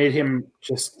 It made him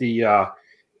just the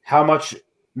how much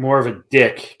more of a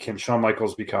dick can Shawn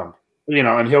Michaels become?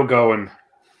 And he'll go and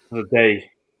the day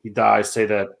he dies say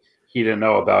that he didn't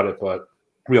know about it, but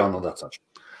we all know that's not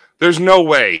true. There's no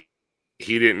way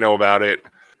he didn't know about it.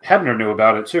 Hebner knew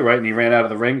about it too, right? And he ran out of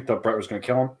the ring, thought Bret was going to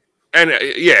kill him. And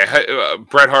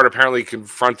Bret Hart apparently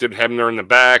confronted Hebner in the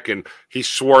back, and he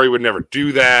swore he would never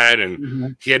do that,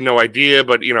 and he had no idea.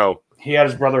 But he had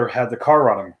his brother had the car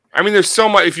running. I mean, there's so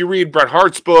much. If you read Bret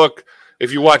Hart's book,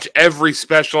 if you watch every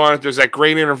special on it, there's that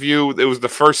great interview. It was the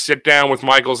first sit down with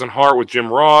Michaels and Hart with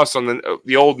Jim Ross on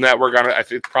the old network. On it, I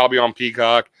think probably on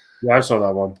Peacock. Yeah, I saw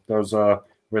that one. Those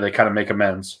where they kind of make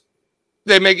amends.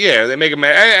 They make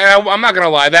amends. I'm not gonna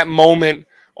lie. That moment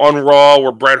on Raw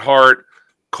where Bret Hart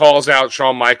calls out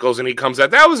Shawn Michaels and he comes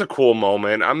out, that was a cool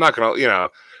moment. I'm not going to,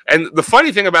 and the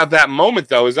funny thing about that moment,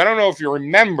 though, is I don't know if you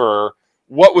remember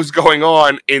what was going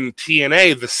on in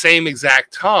TNA the same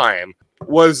exact time.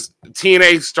 Was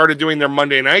TNA started doing their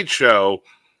Monday night show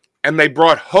and they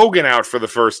brought Hogan out for the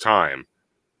first time.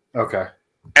 Okay.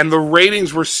 And the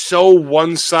ratings were so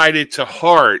one-sided to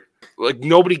Hart. Like,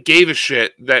 nobody gave a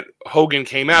shit that Hogan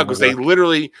came out because they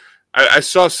literally, I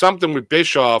saw something with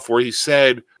Bischoff where he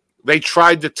said, they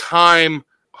tried to time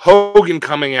Hogan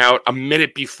coming out a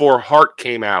minute before Hart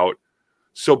came out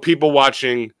so people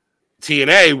watching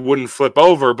TNA wouldn't flip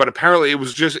over. But apparently it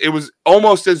was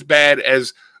almost as bad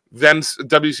as them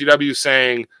WCW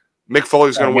saying Mick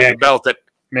Foley's going to win the belt. That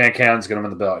Mancann's going to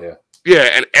win the belt, yeah. Yeah,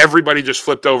 and everybody just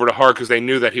flipped over to Hart because they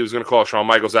knew that he was going to call Shawn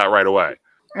Michaels out right away.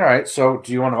 All right, so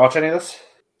do you want to watch any of this?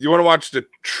 You want to watch the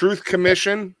Truth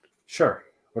Commission? Sure.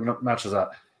 What match is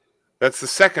that? That's the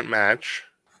second match.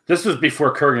 This was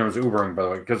before Kurgan was Ubering, by the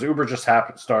way, because Uber just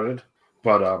started.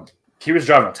 But he was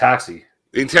driving a taxi.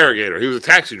 The interrogator. He was a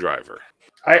taxi driver.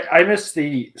 I miss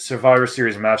the Survivor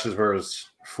Series matches where it was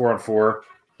 4-on-4.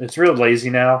 It's real lazy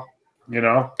now,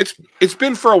 It's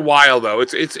been for a while though.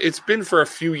 It's been for a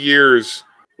few years,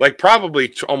 like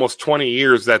probably almost 20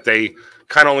 years that they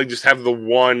kind of only just have the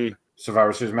one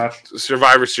Survivor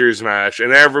Series match,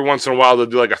 and every once in a while they'll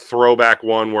do like a throwback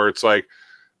one where it's like,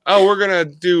 oh, we're gonna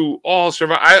do all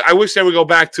Survivor. I wish they would go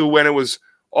back to when it was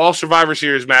all Survivor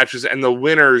Series matches and the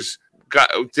winners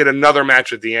did another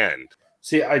match at the end.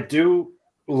 See, I do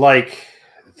like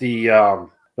the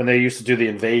when they used to do the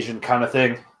invasion kind of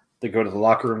thing. They go to the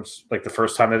locker rooms like the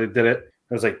first time that they did it.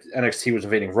 It was like NXT was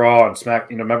invading Raw and Smack.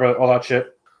 Remember all that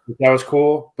shit? That was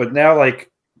cool. But now,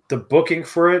 like the booking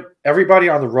for it, everybody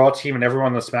on the Raw team and everyone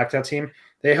on the SmackDown team,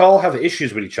 they all have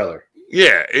issues with each other.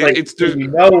 Yeah,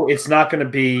 it's not going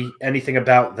to be anything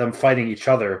about them fighting each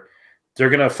other. They're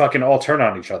going to fucking all turn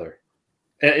on each other,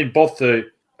 in both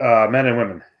the men and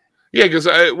women. Yeah, because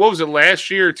what was it last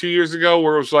year or 2 years ago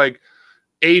where it was like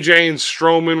AJ and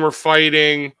Strowman were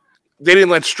fighting. They didn't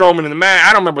let Strowman in the match.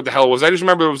 I don't remember what the hell it was. I just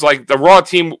remember it was like the Raw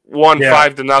team won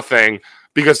 5-0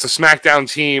 because the SmackDown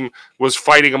team was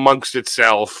fighting amongst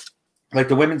itself. Like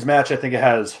the women's match, I think it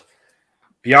has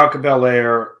Bianca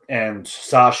Belair and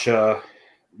Sasha,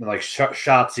 and like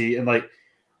Shotzi, and like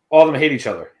all of them hate each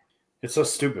other. It's so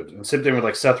stupid. And same thing with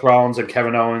like Seth Rollins and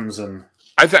Kevin Owens. And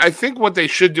I think what they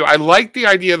should do, I like the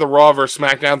idea of the Raw versus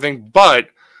SmackDown thing, but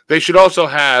they should also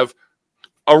have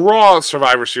a Raw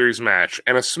Survivor Series match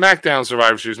and a SmackDown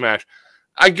Survivor Series match.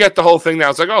 I get the whole thing now.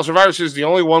 It's like, oh, Survivor Series is the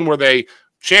only one where they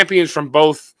champions from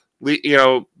both,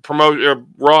 promote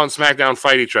Raw and SmackDown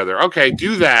fight each other. Okay,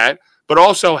 do that, but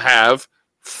also have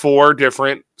 4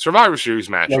 different Survivor Series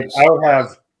matches. Like, I would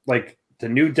have like the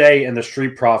New Day and the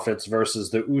Street Profits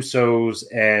versus the Usos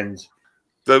and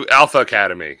the Alpha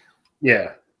Academy.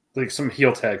 Yeah, like some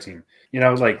heel tag team.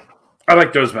 Like I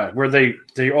like those matches where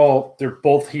they're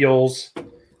both heels,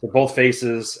 they're both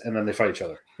faces, and then they fight each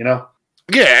other.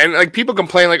 Yeah, and like people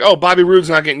complain like, oh, Bobby Roode's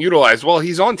not getting utilized. Well,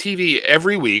 he's on TV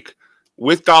every week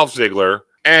with Dolph Ziggler,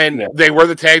 and they were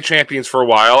the tag champions for a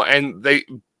while, and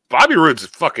Bobby Roode's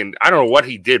fucking, I don't know what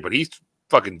he did, but he's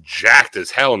fucking jacked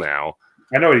as hell now.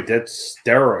 I know what he did,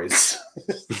 steroids.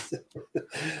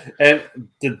 And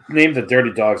the name the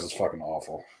Dirty Dogs is fucking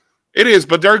awful. It is,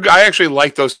 but I actually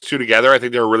like those two together. I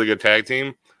think they're a really good tag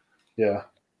team. Yeah.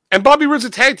 And Bobby Roode's a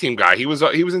tag team guy. He was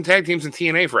in tag teams in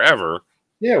TNA forever.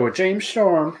 Yeah, with James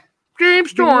Storm.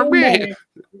 Yeah.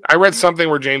 I read something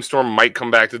where James Storm might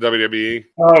come back to WWE.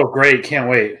 Oh, great. Can't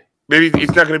wait. Maybe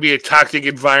it's not going to be a toxic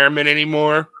environment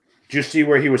anymore. Did you see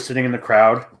where he was sitting in the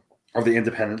crowd of the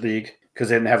Independent League because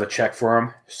they didn't have a check for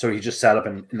him? So he just sat up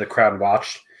in the crowd and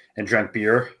watched and drank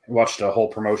beer and watched the whole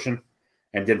promotion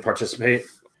and didn't participate.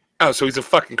 Oh, so he's a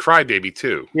fucking crybaby,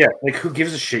 too. Yeah, like, who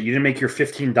gives a shit? You didn't make your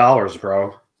 $15,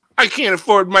 bro. I can't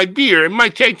afford my beer, and my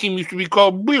tag team used to be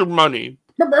called Beer Money.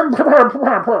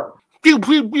 Pew,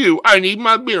 pew, pew. I need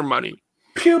my beer money.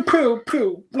 Pew, pew,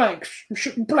 pew. Blanks. I'm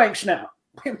shooting blanks now.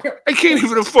 I can't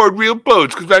even afford real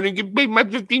bullets because I didn't get paid my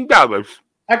 $15.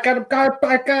 I gotta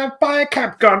buy a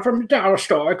cap gun from the dollar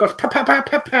store. It goes pap, pap, pap,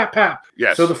 pap, pap, pap.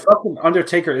 Yes. So the fucking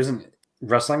Undertaker isn't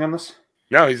wrestling on this?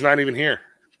 No, he's not even here.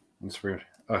 That's weird.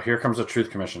 Oh, here comes the Truth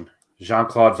Commission.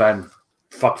 Jean-Claude Van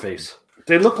Fuckface.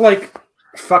 They look like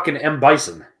fucking M.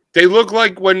 Bison. They look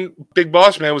like when Big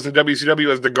Boss Man was in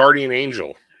WCW as the Guardian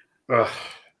Angel. Ugh.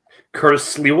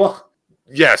 Curtis Sliwa?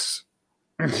 Yes.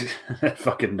 That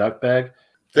fucking nutbag.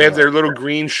 They have their little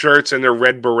green shirts and their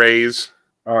red berets.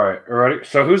 All right, ready?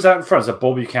 So who's that in front? Is that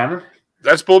Bull Buchanan?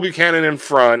 That's Bull Buchanan in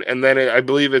front, and then I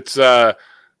believe it's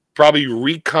probably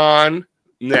Recon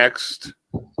next,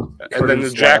 and then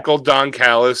the Jackal, Don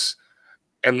Callis,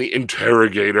 and the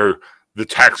Interrogator, the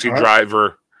taxi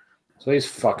driver. So these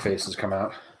fuckfaces come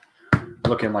out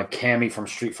looking like Cammy from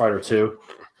Street Fighter 2.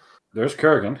 There's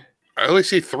Kurgan. I only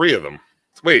see 3 of them.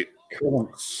 Wait.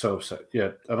 Kurgan's so sad.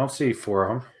 Yeah, I don't see 4 of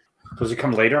them. Does he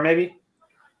come later, maybe?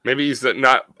 Maybe he's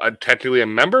not technically a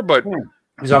member, but...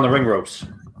 He's on the ring ropes.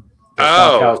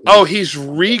 Oh, he's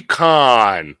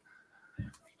Recon.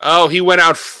 Oh, he went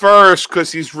out first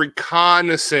because he's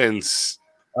reconnaissance.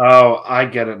 Oh, I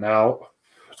get it now.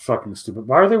 It's fucking stupid.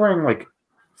 Why are they wearing, like,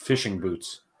 fishing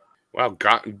boots? Wow,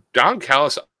 Don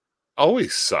Callis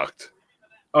always sucked.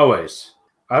 Always.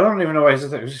 I don't even know why he's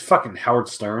there. He's fucking Howard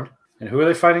Stern. And who are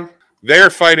they fighting? They're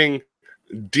fighting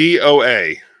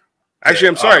DOA. Actually,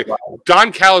 I'm sorry. Wow.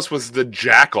 Don Callis was the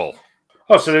Jackal.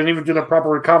 Oh, so they didn't even do the proper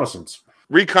reconnaissance.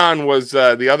 Recon was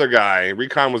the other guy.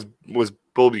 Recon was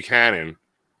Bull Buchanan.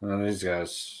 And these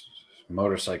guys,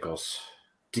 motorcycles.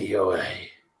 DOA.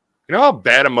 You know how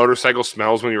bad a motorcycle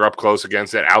smells when you're up close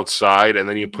against it outside, and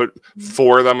then you put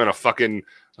 4 of them in a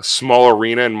small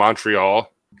arena in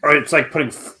Montreal? Or it's like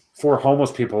putting 4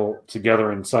 homeless people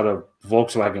together inside a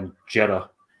Volkswagen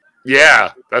Jetta.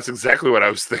 Yeah, that's exactly what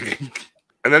I was thinking.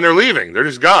 And then they're leaving. They're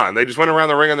just gone. They just went around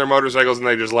the ring on their motorcycles and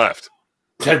they just left.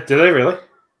 Did they really?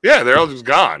 Yeah, they're all just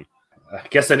gone. I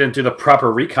guess they didn't do the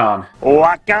proper recon.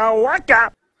 Waka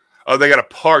waka. Oh, they got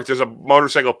to park. There's a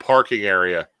motorcycle parking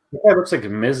area. That guy looks like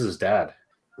Mrs. Dad.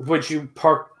 Why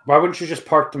wouldn't you just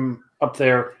park them up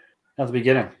there at the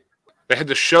beginning? They had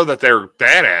to show that they're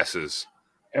badasses.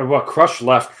 And Crush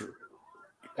left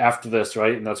after this,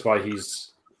 right? And that's why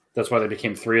they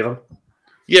became 3 of them.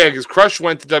 Yeah, because Crush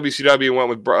went to WCW and went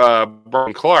with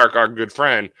Brian Clark, our good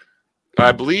friend,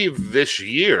 I believe this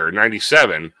year,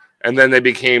 97. And then they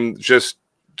became just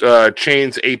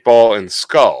Chains, 8-Ball, and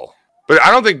Skull. But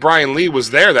I don't think Brian Lee was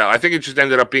there, though. I think it just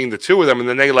ended up being the 2 of them, and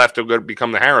then they left to go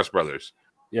become the Harris Brothers.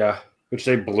 Yeah, which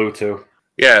they blew to.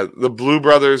 Yeah, the Blue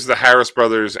Brothers, the Harris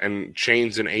Brothers, and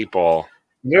Chains and 8-Ball.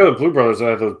 You know the Blue Brothers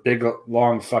have those big,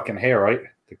 long fucking hair, right?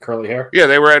 The curly hair? Yeah,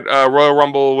 they were at Royal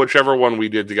Rumble, whichever one we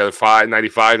did together,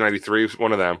 95, 93,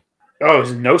 one of them. Oh,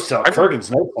 it's no sell.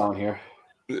 Kurgan's no sell here.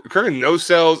 Kurgan no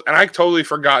sells, and I totally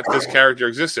forgot this character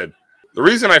existed. The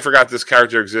reason I forgot this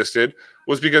character existed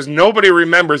was because nobody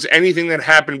remembers anything that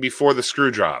happened before the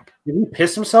screw job. Did he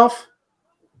piss himself?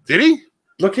 Did he?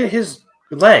 Look at his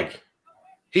leg.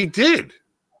 He did.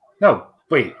 No,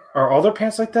 wait. Are all their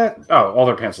pants like that? Oh, all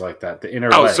their pants are like that. The inner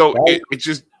leg. Oh, so it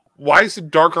just... Why is it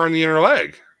darker on the inner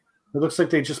leg? It looks like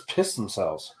they just pissed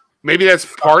themselves. Maybe that's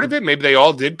part of it. Maybe they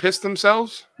all did piss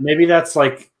themselves. Maybe that's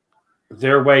like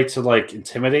their way to like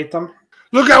intimidate them.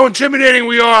 Look how intimidating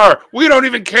we are. We don't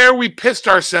even care. We pissed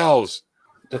ourselves.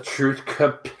 The truth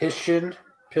piston.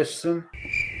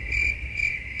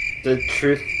 The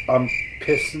truth I'm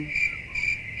pissing.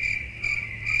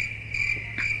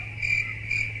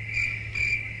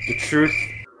 The truth.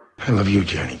 I love you,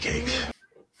 Johnny Cakes.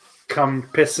 Come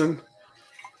pissing.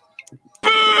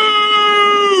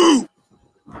 Boo!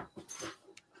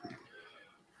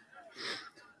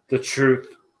 The truth.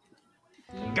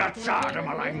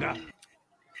 Gazzada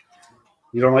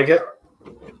You don't like it?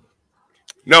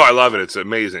 No, I love it. It's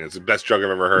amazing. It's the best joke I've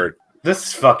ever heard. This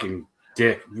is fucking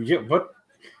dick. What?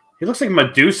 He looks like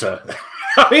Medusa.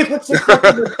 He looks like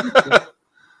fucking Medusa.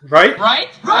 Right?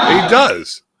 He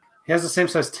does. He has the same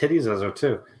size titties as her,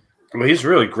 too. Well, he's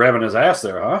really grabbing his ass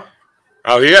there, huh?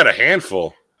 Oh, he had a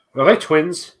handful. Are they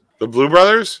twins? The Blue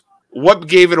Brothers? What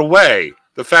gave it away?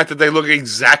 The fact that they look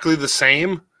exactly the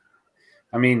same?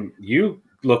 I mean, you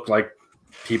look like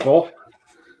people.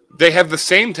 They have the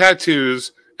same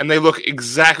tattoos, and they look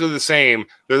exactly the same.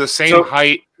 They're the same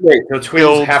height. Wait, the twins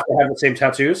build. have to have the same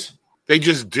tattoos? They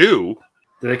just do.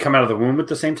 Do they come out of the womb with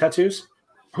the same tattoos?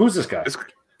 Who's this guy?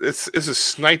 This is a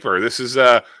sniper. This is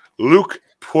Luke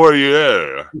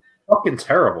Poirier. Fucking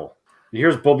terrible.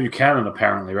 Here's Bull Buchanan,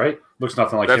 apparently, right? Looks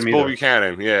nothing like That's him Bull either.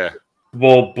 Buchanan, yeah.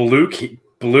 Well, Blue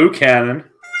Cannon.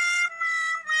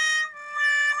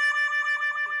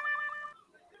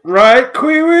 Right,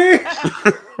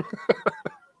 Queewee?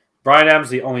 Brian Adams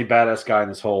the only badass guy in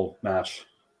this whole match.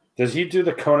 Does he do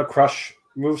the Kona Crush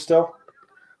move still?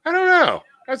 I don't know.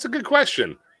 That's a good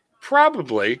question.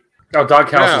 Probably. Oh, Don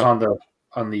Callis is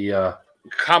on the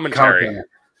Commentary.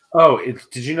 Oh,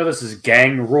 did you know this is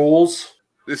Gang Rules?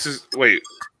 Wait,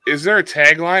 is there a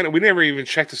tagline? We never even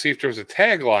checked to see if there was a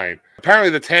tagline. Apparently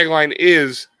the tagline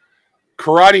is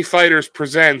Karate Fighters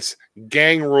presents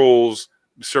Gang Rules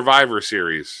Survivor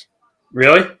Series.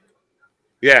 Really?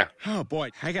 Yeah. Oh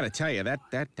boy, I gotta tell you,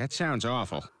 that sounds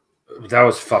awful. That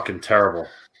was fucking terrible.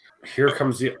 Here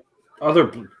comes the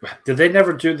other. Did they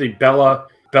never do the Bella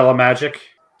Magic?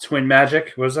 Twin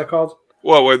Magic? What is that called?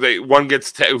 Well, where one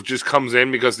just comes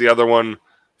in because the other one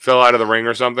fell out of the ring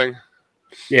or something?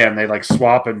 Yeah, and they like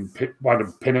swap and wind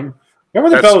up pinning.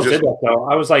 Remember the Bellas did that though?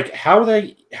 I was like, how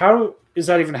is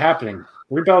that even happening?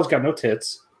 Brie Bella's got no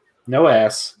tits, no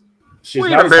ass. She's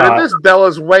Wait not a minute, hot. this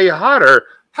Bella's way hotter.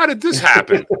 How did this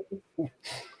happen?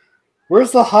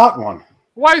 Where's the hot one?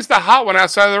 Why is the hot one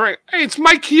outside of the ring? Hey, it's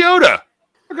Mike Chioda.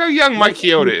 Look how young Mike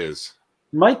Chioda is.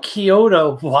 Mike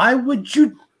Chioda, why would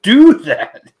you do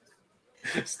that?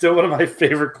 Still one of my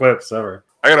favorite clips ever.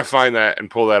 I gotta find that and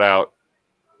pull that out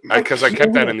because I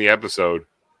kept that in the episode.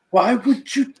 Why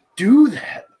would you do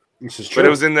that? This is true. But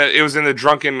it was in the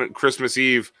drunken Christmas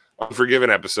Eve Unforgiven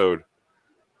episode.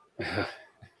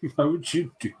 Why would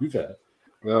you do that?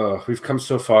 Oh, we've come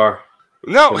so far.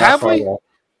 No, have we?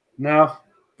 No.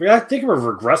 I think we're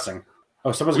regressing.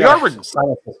 Oh, someone's We got are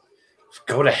to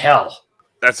go to hell.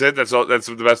 That's it. That's all. That's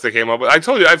the best they came up with. I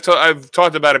told you. I've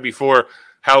talked about it before.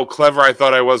 How clever I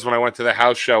thought I was when I went to the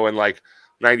house show in like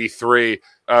 '93.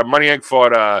 Money Inc.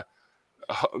 fought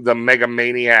the Mega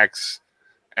Maniacs,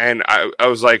 and I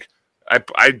was like,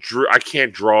 I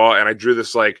can't draw, and I drew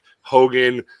this like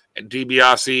Hogan and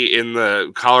DiBiase in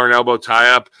the collar and elbow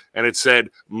tie up, and it said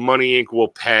Money Inc. will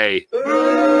pay.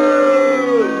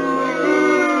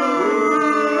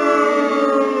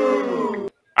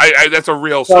 That's a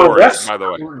real story, by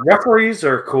the way. Referees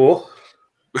are cool.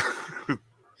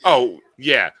 Oh,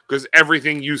 yeah, because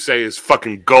everything you say is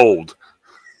fucking gold.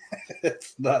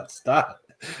 It's not.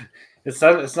 It's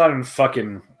not in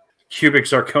fucking cubic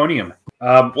zirconium.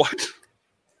 What?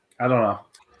 I don't know.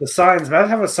 The signs, man, I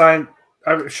have a sign.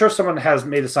 I'm sure someone has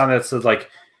made a sign that says, like,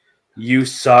 you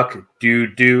suck,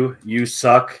 do, you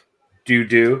suck,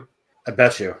 do. I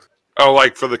bet you. Oh,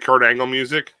 like for the Kurt Angle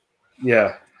music?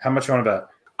 Yeah. How much you want to bet?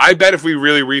 I bet if we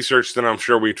really researched it, I'm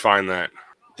sure we'd find that.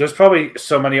 There's probably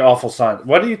so many awful signs.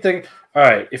 What do you think? All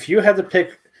right, if you had to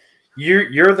pick,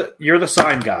 you're the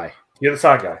sign guy. You're the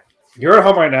sign guy. You're at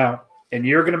home right now, and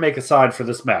you're going to make a sign for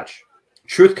this match.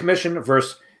 Truth Commission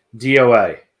versus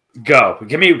DOA. Go.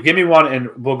 Give me one, and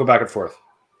we'll go back and forth.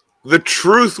 The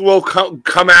truth will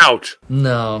come out.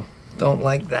 No, don't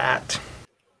like that.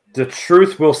 The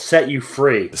truth will set you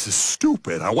free. This is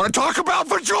stupid. I want to talk about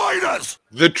vaginas.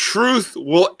 The truth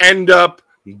will end up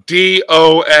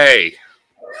DOA.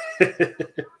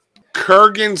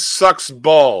 Kurgan sucks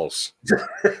balls.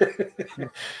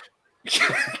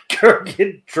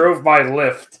 Kurgan drove my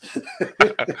lift.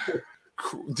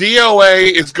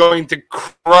 DOA is going to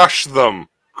crush them.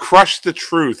 Crush the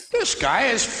truth. This guy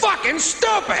is fucking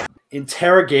stupid.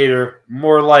 Interrogator,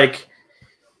 more like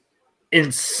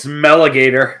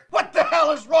Insmelligator. What the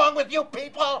hell is wrong with you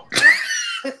people?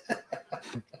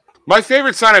 My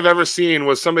favorite sign I've ever seen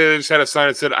was somebody that just had a sign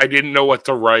that said, I didn't know what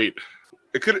to write.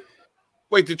 It could.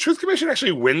 Wait, did Truth Commission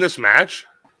actually win this match?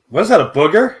 Was that a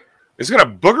booger? He's got a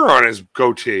booger on his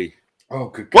goatee. Oh,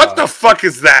 good God. What the fuck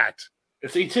is that?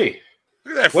 It's E.T.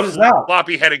 Look at that. What is that?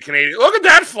 Floppy-headed Canadian. Look at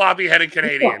that floppy-headed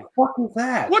Canadian. What the fuck is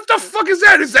that? What the fuck is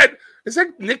that? Is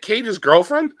that Nick Cage's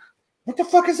girlfriend? What the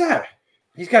fuck is that?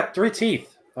 He's got 3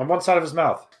 teeth on one side of his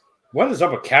mouth. What is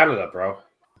up with Canada, bro?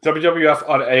 WWF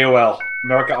on AOL,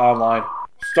 America Online.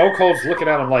 Stone Cold's looking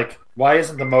at him like, why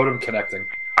isn't the modem connecting?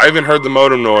 I haven't heard the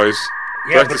modem noise.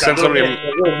 Yeah, but that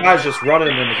little guy's just running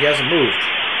and he hasn't moved.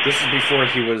 This is before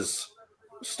he was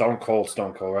Stone Cold,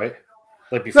 right?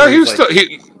 Like before. No,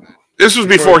 this was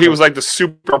before he was like the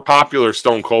super popular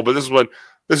Stone Cold, but this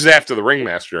is after the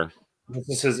Ringmaster. This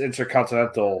is his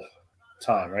Intercontinental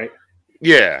time, right?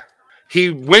 Yeah. He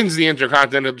wins the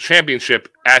Intercontinental Championship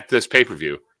at this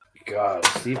pay-per-view. God,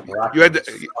 Steve Blackman You had was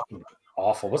fucking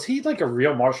awful. Was he like a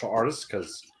real martial artist?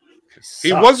 Because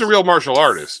he was a real martial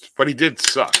artist, but he did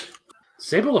suck.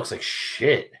 Sable looks like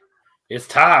shit. It's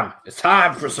time. It's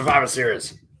time for Survivor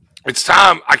Series. It's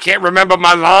time. I can't remember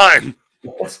my line.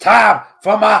 It's time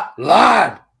for my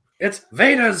line. It's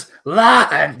Vader's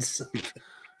lines.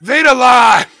 Vader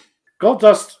live!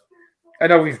 Goldust, I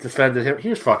know we've defended him. He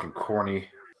was fucking corny.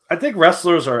 I think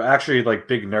wrestlers are actually like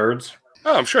big nerds.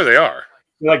 Oh, I'm sure they are.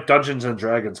 They're like Dungeons and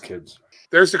Dragons kids.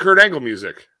 There's the Kurt Angle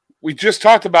music. We just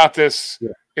talked about this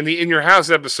in the In Your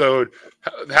House episode,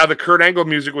 how the Kurt Angle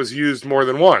music was used more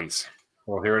than once.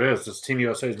 Well, here it is. It's Team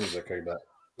USA's music, I bet.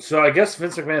 So I guess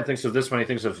Vince McMahon thinks of this when he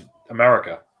thinks of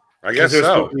America. I guess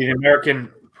so. The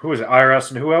American, who is it,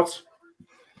 IRS and who else?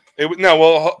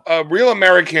 Real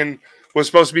American was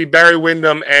supposed to be Barry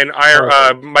Windham and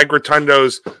Mike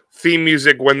Rotundo's theme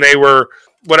music when they were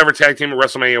whatever tag team at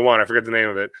WrestleMania 1. I forget the name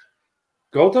of it.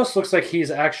 Goldust looks like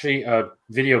he's actually a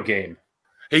video game.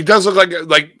 He does look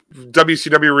like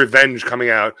WCW Revenge coming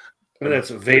out. And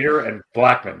that's Vader and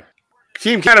Blackman.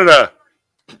 Team Canada,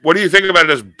 what do you think about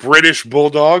this British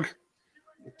Bulldog?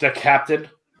 The captain.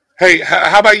 Hey,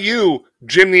 how about you,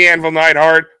 Jim the Anvil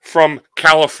Neidhart from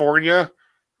California?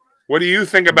 What do you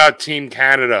think about Team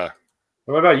Canada?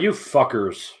 What about you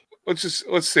fuckers?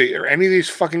 Let's see. Are any of these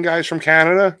fucking guys from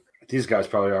Canada? These guys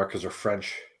probably are because they're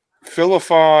French.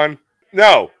 Philifon.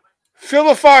 No.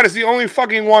 Philifon is the only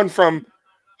fucking one from...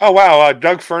 Oh, wow.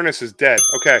 Doug Furness is dead.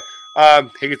 Okay.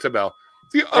 He gets a bell.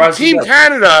 Team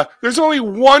Canada, there's only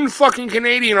one fucking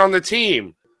Canadian on the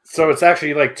team. So it's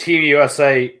actually like Team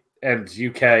USA and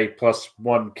UK plus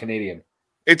one Canadian.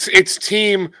 It's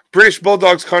Team British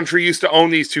Bulldogs country used to own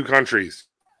these two countries.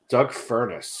 Doug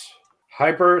Furness.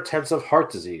 Hypertensive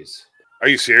heart disease. Are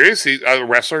you serious? A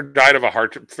wrestler died of a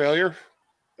heart failure?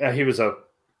 Yeah, he was a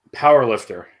power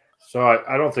lifter. So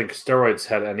I don't think steroids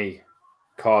had any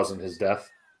cause in his death.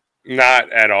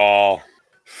 Not at all.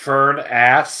 Fern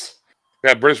ass.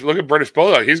 Yeah, look at British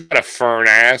Bulldog. He's got a fern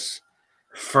ass.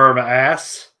 Firm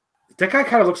ass. That guy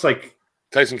kind of looks like...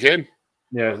 Tyson Kidd?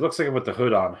 Yeah, it looks like him with the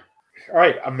hood on. All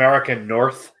right, American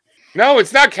North. No,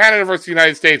 it's not Canada versus the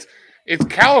United States. It's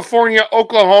California,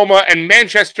 Oklahoma, and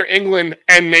Manchester, England,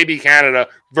 and maybe Canada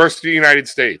versus the United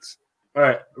States. All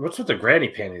right, what's with the granny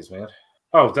panties, man?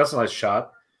 Oh, that's a nice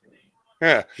shot.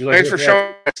 Yeah, thanks for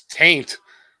showing us taint.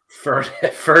 Fern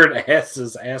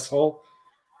ass's asshole.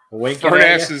 Fern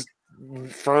ass's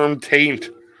firm taint.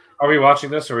 Are we watching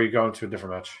this, or are we going to a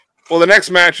different match? Well, the next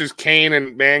match is Kane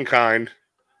and Mankind.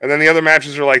 And then the other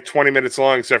matches are like 20 minutes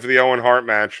long, except for the Owen Hart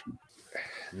match.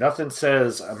 Nothing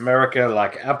says America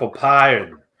like apple pie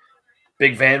and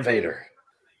Big Van Vader.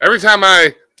 Every time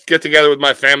I get together with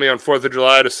my family on 4th of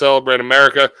July to celebrate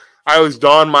America, I always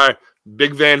don my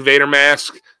Big Van Vader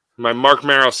mask, my Mark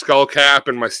Marrow skull cap,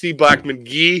 and my Steve Blackman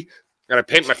gi, and I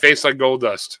paint my face like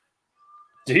Goldust.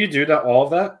 Do you do that? All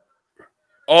of that?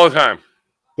 All the time.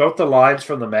 Don't the lines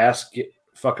from the mask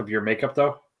fuck up your makeup,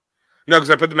 though? No,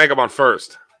 because I put the makeup on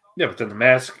first. Yeah, but then the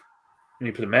mask, when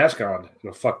you put the mask on,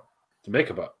 it'll fuck the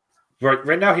makeup up.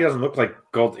 Right now, he doesn't look like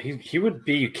Gold. He would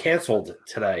be canceled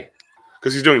today.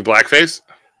 Because he's doing blackface?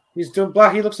 He's doing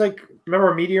black. He looks like,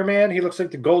 remember Meteor Man? He looks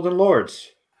like the Golden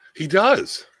Lords. He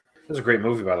does. It was a great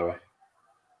movie, by the way.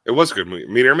 It was a good movie.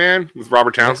 Meteor Man with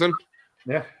Robert Townsend?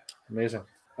 Yeah, amazing.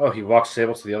 Oh, he walks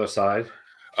Sable to the other side.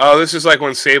 Oh, this is like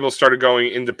when Sable started going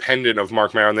independent of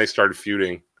Mark Marrow and they started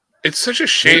feuding. It's such a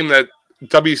shame that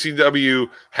WCW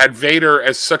had Vader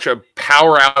as such a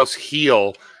powerhouse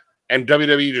heel and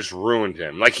WWE just ruined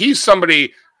him. Like, he's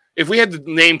somebody, if we had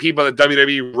to name people that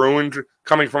WWE ruined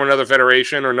coming from another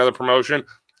federation or another promotion,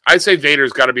 I'd say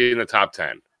Vader's got to be in the top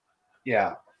 10.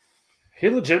 Yeah. He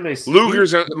legitimately...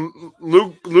 Luger's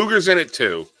in it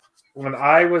too. When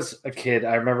I was a kid,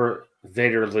 I remember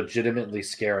Vader legitimately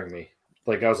scaring me.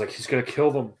 Like, I was like, he's going to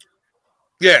kill them.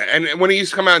 Yeah, and when he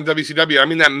used to come out in WCW, I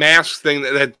mean, that mask thing,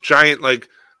 that giant, like,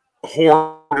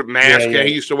 horn mask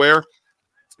he used to wear,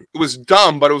 it was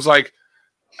dumb, but it was like,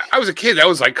 I was a kid, that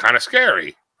was, like, kind of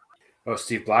scary. Oh,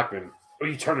 Steve Blackman. Oh,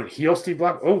 you turning heel, Steve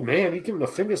Blackman? Oh, man, he gave him the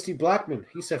finger, Steve Blackman.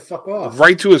 He said, fuck off.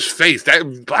 Right to his face.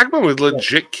 That Blackman would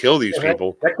legit kill these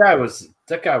people. That guy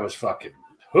was fucking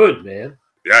hood, man.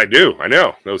 Yeah, I do. I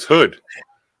know. That was hood.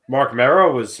 Mark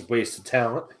Marrow was wasted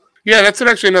talent. Yeah, that's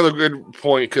actually another good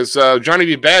point, because Johnny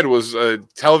B. Bad was a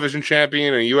television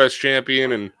champion and a U.S.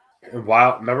 champion. And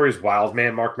remember his Wild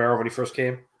Man, Mark Marrow, when he first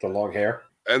came? The long hair?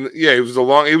 And yeah, it was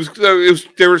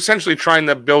they were essentially trying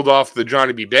to build off the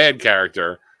Johnny B. Bad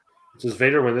character. Does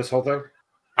Vader win this whole thing?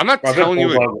 I'm not telling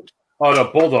you. Oh,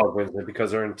 no, Bulldog wins it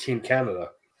because they're in Team Canada.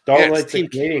 Don't let the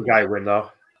Canadian guy win, though.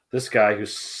 This guy who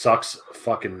sucks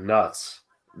fucking nuts.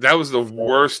 That was the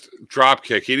worst drop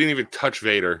kick. He didn't even touch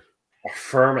Vader. A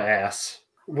firm ass.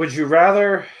 Would you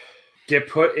rather get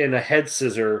put in a head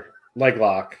scissor leg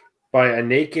lock by a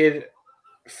naked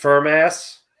firm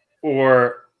ass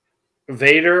or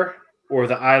Vader or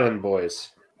the Island Boys?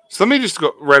 So let me just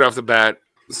go right off the bat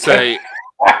say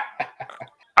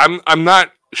I'm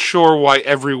not sure why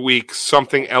every week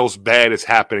something else bad is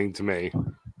happening to me.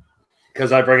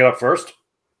 Because I bring it up first.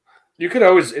 You could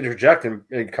always interject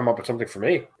and come up with something for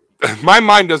me. My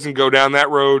mind doesn't go down that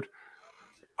road.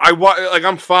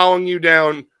 I'm following you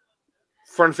down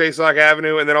Front Face Lock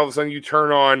Avenue, and then all of a sudden you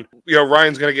turn on,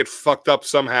 Ryan's gonna get fucked up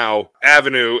somehow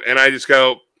Avenue, and I just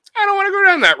go, I don't want to go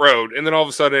down that road, and then all of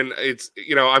a sudden it's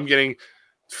I'm getting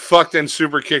fucked and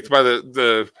super kicked by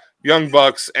the Young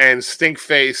Bucks and stink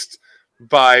faced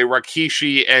by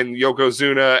Rikishi and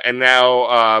Yokozuna, and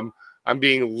now I'm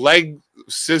being leg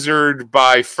scissored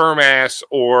by Firmass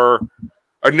or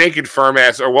a naked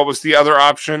Firmass, or what was the other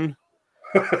option?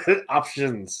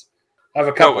 Options. I have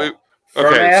a couple.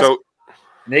 Okay, so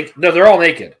naked. No, they're all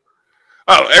naked.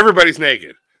 Oh, everybody's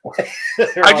naked.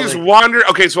 I just wander.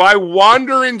 Okay, so I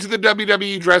wander into the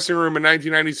WWE dressing room in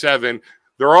 1997.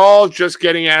 They're all just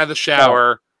getting out of the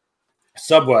shower.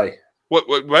 Subway.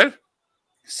 What?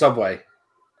 Subway.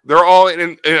 They're all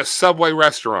in a Subway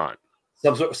restaurant.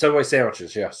 Subway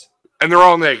sandwiches, yes. And they're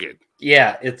all naked.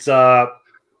 Yeah, it's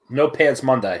No Pants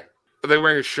Monday. Are they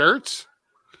wearing shirts?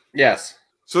 Yes.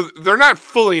 So they're not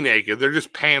fully naked. They're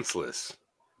just pantsless.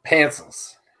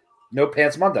 Pantsless. No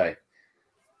Pants Monday.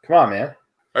 Come on, man. All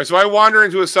right, so I wander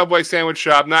into a Subway sandwich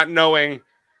shop not knowing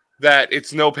that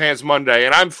it's No Pants Monday,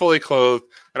 and I'm fully clothed,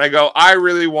 and I go, I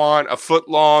really want a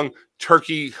foot-long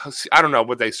turkey. I don't know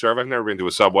what they serve. I've never been to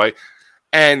a Subway.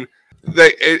 And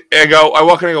I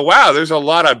walk in and I go, wow, there's a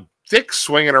lot of dicks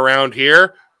swinging around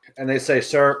here. And they say,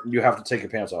 sir, you have to take your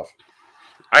pants off.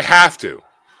 I have to.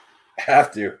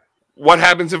 Have to. What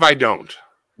happens if I don't?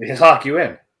 They lock you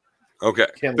in. Okay.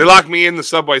 They lock me in the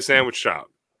Subway sandwich shop.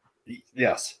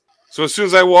 Yes. So as soon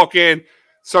as I walk in,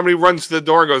 somebody runs to the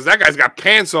door and goes, that guy's got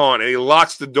pants on, and he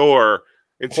locks the door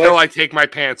until I take my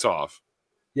pants off.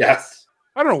 Yes.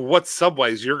 I don't know what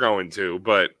Subways you're going to,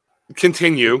 but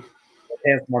continue.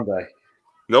 Pants Monday.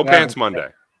 No Pants Monday.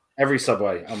 Every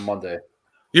Subway on Monday.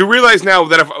 You realize now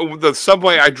that if the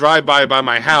Subway I drive by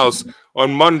my house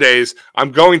on Mondays,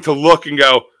 I'm going to look and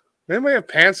go, does anybody have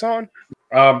pants on?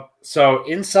 So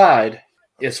inside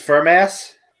is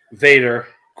Firmass, Vader,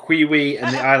 Kwee-Wee,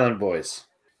 and the Island Boys.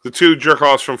 The two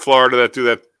jerk-offs from Florida that do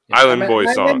that Island Boy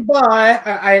song.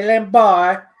 Island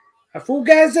boy, a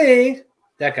fugazi.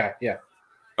 That guy, yeah.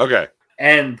 Okay.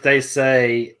 And they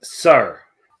say, sir.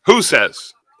 Who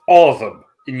says? All of them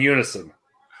in unison.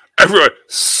 Everyone,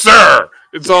 sir.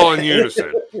 It's all in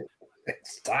unison.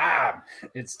 It's time.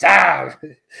 It's time.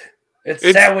 It's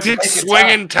dick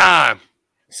swinging time.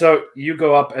 So you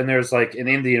go up and there's like an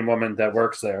Indian woman that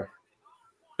works there.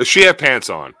 Does she have pants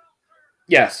on?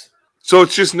 Yes. So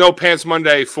it's just No Pants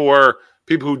Monday for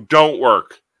people who don't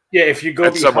work. Yeah, if you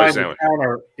go behind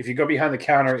the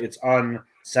counter, it's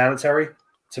unsanitary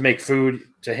to make food,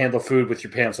 to handle food with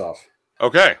your pants off.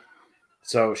 Okay.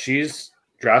 So she's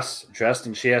dressed,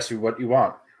 and she asks you what you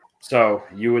want. So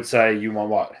you would say you want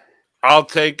what? I'll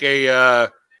take a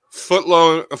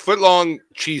foot-long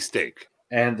cheesesteak.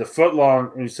 And the foot-long,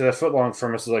 when you say that foot-long,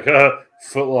 Firmus is like,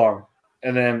 foot-long.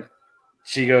 And then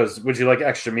she goes, would you like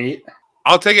extra meat?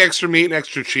 I'll take extra meat and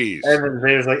extra cheese. And then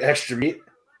Vader's like, extra meat?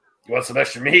 You want some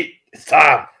extra meat? It's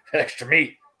time. Extra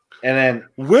meat. And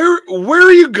then where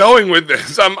are you going with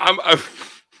this? I'm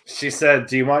She said,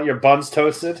 do you want your buns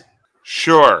toasted?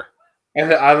 Sure. And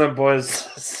the Island Boys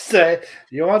say,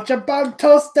 you want your bun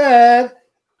toasted?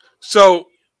 So,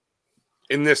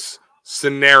 in this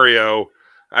scenario,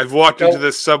 I've walked into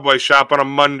this Subway shop on a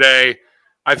Monday.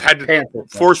 I've had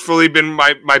to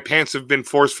my pants have been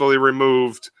forcefully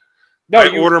removed. No,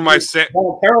 you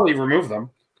voluntarily remove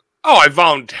them. Oh, I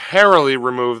voluntarily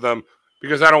remove them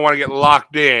because I don't want to get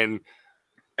locked in.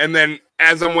 And then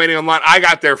as I'm waiting online, I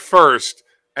got there first.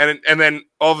 And then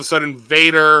all of a sudden,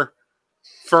 Vader,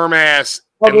 Firmass,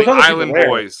 and the Island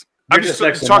Boys. I'm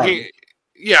just talking.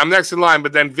 Yeah, I'm next in line.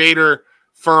 But then Vader,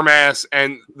 Firmass,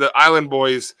 and the Island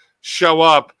Boys show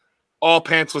up, all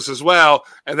pantsless as well.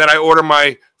 And then I order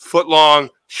my foot-long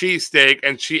cheesesteak,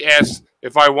 and she asks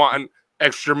if I want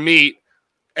extra meat,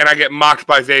 and I get mocked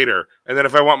by Vader. And then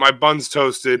if I want my buns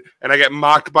toasted, and I get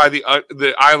mocked by the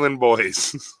Island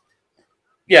Boys.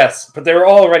 Yes, but they were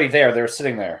all already there. They were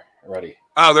sitting there already.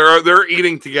 Oh, they're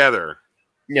eating together.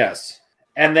 Yes.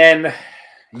 And then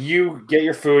you get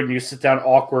your food and you sit down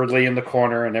awkwardly in the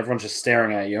corner and everyone's just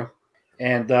staring at you.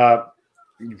 And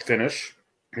you finish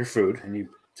your food and you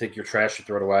take your trash, you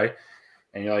throw it away.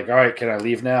 And you're like, all right, can I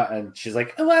leave now? And she's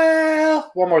like, well,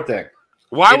 one more thing.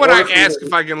 Why would I ask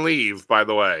if I can leave, by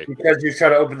the way? Because you try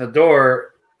to open the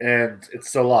door and it's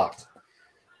still locked.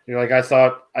 You're like, I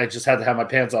thought I just had to have my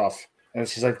pants off. And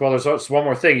she's like, well, there's one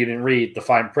more thing you didn't read, the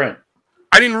fine print.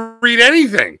 I didn't read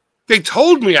anything. They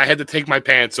told me I had to take my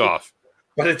pants off.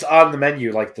 But it's on the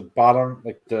menu, like the bottom,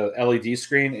 like the LED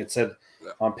screen. It said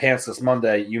on pants this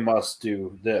Monday, you must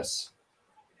do this.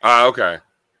 Okay.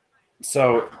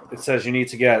 So it says you need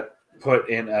to get put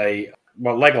in a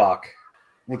leg lock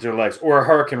with your legs or a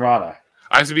Hurricane Rana.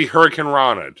 I have to be Hurricane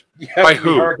Rona'd. By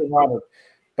who? Hurricane Rana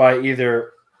by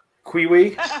either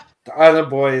Kiwi, the Island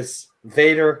Boys,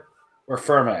 Vader, or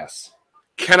Firmass.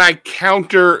 Can I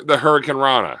counter the Hurricane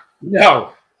Rana?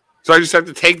 No. So I just have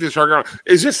to take this Hurricane Rana.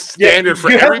 Is this standard for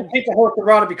you every? have to take the Hurricane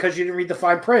Rana because you didn't read the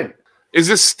fine print. Is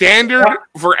this standard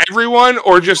for everyone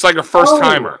or just like a first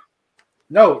timer?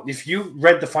 No, if you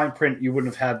read the fine print, you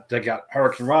wouldn't have had to get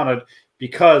Hurricane Rana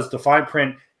because the fine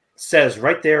print says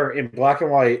right there in black and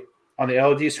white on the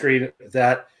LED screen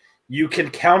that you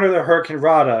can counter the Hurricane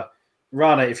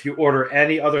Rana if you order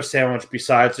any other sandwich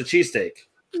besides the cheesesteak.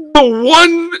 The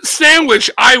one sandwich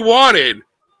I wanted,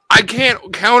 I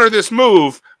can't counter this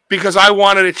move because I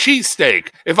wanted a cheesesteak.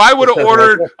 If I would have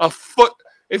ordered a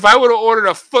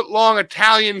foot-long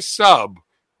Italian sub,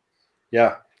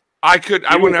 yeah, I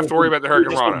wouldn't have to worry about the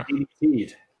Hurricane Rana.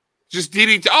 Just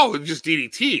DDT. Oh, just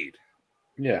DDT'd.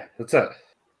 Yeah, that's it.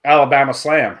 Alabama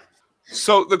Slam.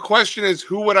 So the question is,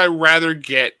 who would I rather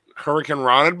get Hurricane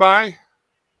Rana by?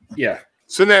 Yeah.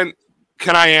 So then,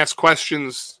 can I ask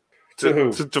questions to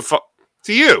who?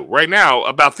 To you right now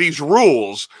about these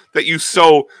rules that you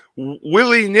so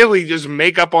willy-nilly just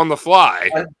make up on the fly?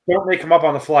 I don't make them up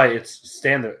on the fly. It's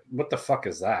standard. What the fuck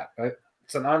is that?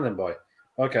 It's an Island Boy.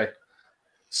 Okay.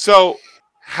 So,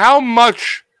 how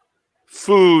much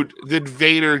food did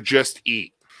Vader just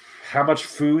eat? How much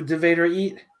food did Vader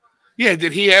eat? Yeah,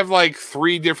 did he have like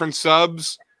 3 different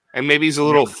subs and maybe he's a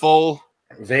little full?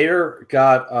 Vader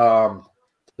got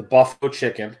the buffalo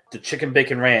chicken, the chicken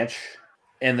bacon ranch,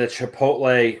 and the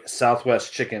Chipotle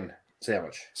Southwest chicken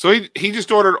sandwich. So he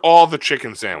just ordered all the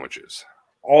chicken sandwiches.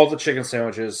 All the chicken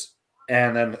sandwiches,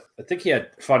 and then I think he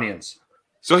had Funyuns.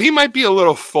 So he might be a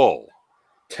little full.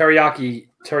 Teriyaki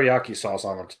sauce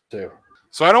on them too.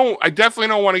 So I definitely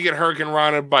don't want to get Hurricane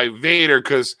Rana by Vader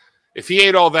because if he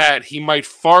ate all that, he might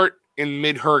fart in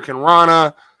mid Hurricane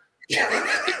Rana.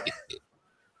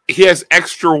 He has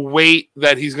extra weight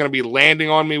that he's going to be landing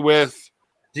on me with.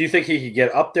 Do you think he could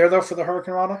get up there though for the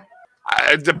Hurricane Rana?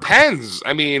 It depends.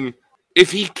 I mean,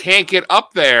 if he can't get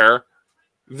up there,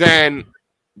 then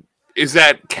is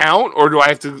that count, or do I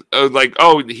have to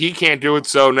he can't do it,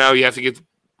 so now you have to get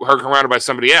Hurricane Rana by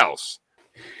somebody else?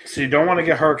 So you don't want to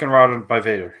get Hurricane Rana by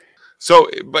Vader. So,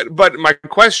 but my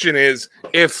question is,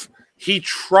 if he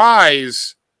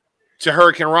tries to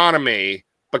Hurricane Rana me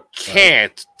but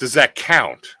can't, does that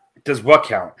count? Does what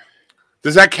count?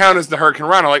 Does that count as the Hurricane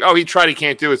Rana? Like, oh, he tried, he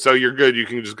can't do it, so you're good. You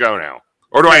can just go now.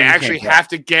 Or do I actually have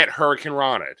to get Hurricane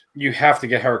Rana? You have to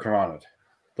get Hurricane Rana.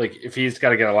 Like, if he's got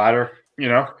to get a ladder, you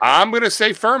know? I'm going to say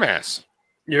Firmass.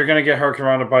 You're going to get Hurricane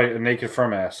Rana by a naked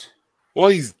Firmass. Well,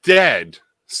 he's dead.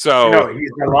 So no,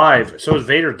 he's alive. So is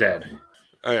Vader dead.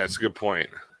 Oh, yeah, that's a good point.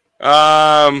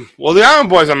 Well, the Island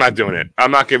Boys, I'm not doing it.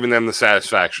 I'm not giving them the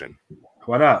satisfaction.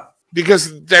 Why not?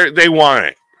 Because they want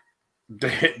it.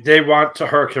 They want to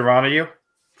Hurricane Rana you?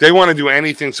 They want to do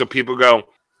anything so people go,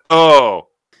 oh,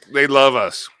 they love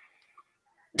us.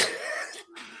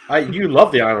 You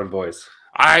love the Island Boys.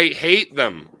 I hate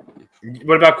them.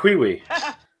 What about Kiwi?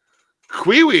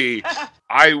 Kiwi,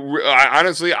 I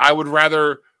honestly, I would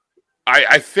rather...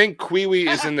 I think Kiwi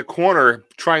is in the corner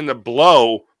trying to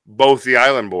blow both the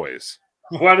Island Boys.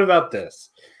 What about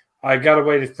this? I got to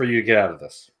wait for you to get out of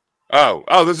this. Oh,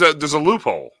 there's a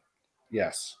loophole.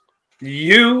 Yes.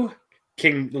 You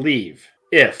can leave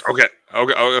if... Okay.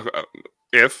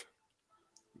 If?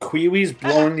 Kiwi's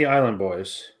blowing the Island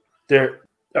Boys. They're...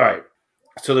 All right.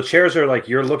 So the chairs are like,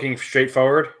 you're looking straight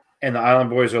forward, and the Island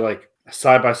Boys are like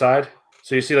side by side.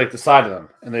 So you see like the side of them,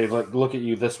 and they like look at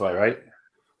you this way, right?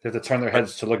 They have to turn their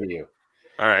heads to look at you.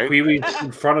 All right. Kiwi's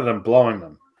in front of them, blowing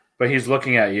them, but he's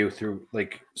looking at you through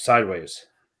like sideways.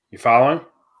 You following?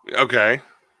 Okay.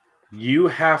 You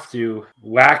have to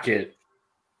whack it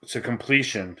to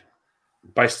completion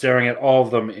by staring at all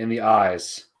of them in the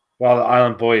eyes while the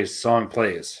Island Boys song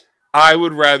plays. I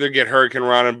would rather get Hurricane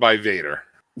Rana by Vader.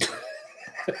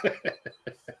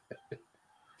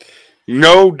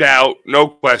 No doubt, no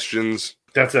questions.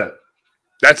 That's it.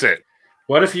 That's it.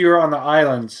 What if you were on the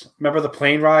islands? Remember the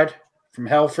plane ride from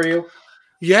hell for you?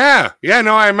 Yeah,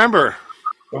 no, I remember.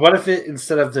 But what if it,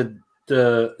 instead of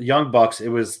the Young Bucks, it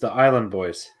was the Island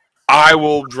Boys? I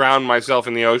will drown myself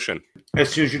in the ocean.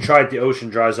 As soon as you try it, the ocean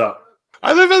dries up.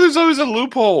 I love how there's always a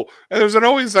loophole. And there's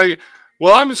always like,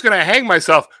 well, I'm just going to hang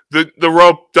myself. The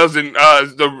rope doesn't,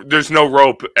 there's no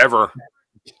rope ever.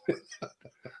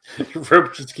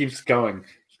 Rope just keeps going,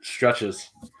 stretches.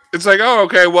 It's like, oh,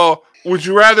 okay, well, would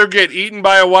you rather get eaten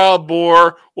by a wild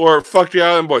boar or fuck the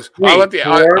Island Boys? Wait,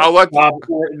 I'll let Bob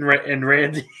and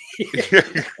Randy.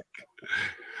 It's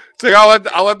like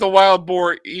I'll let the wild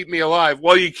boar eat me alive.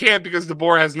 Well, you can't because the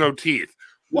boar has no teeth.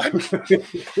 What?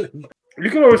 You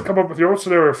can always come up with your own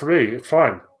scenario for me. It's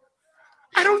fine.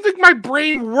 I don't think my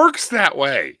brain works that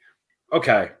way.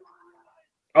 Okay.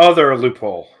 Other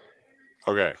loophole.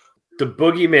 Okay. The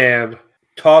boogeyman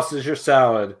tosses your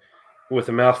salad with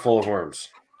a mouthful of worms.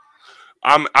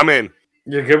 I'm in.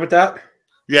 You're good with that?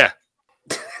 Yeah.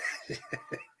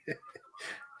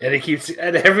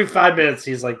 And every 5 minutes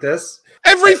he's like this.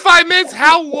 Every 5 minutes?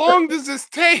 How long does this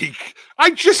take?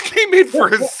 I just came in for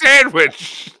a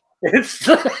sandwich. It's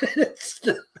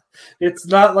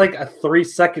not like a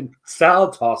 3-second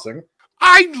salad tossing.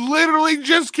 I literally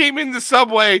just came in the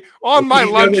Subway on my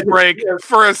lunch break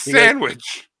for a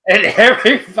sandwich. And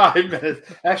every 5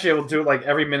 minutes, actually, we'll do it like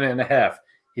every minute and a half.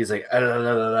 He's like,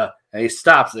 and he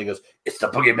stops and he goes, "It's the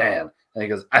boogeyman." And he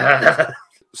goes,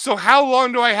 So how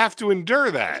long do I have to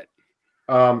endure that?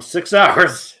 6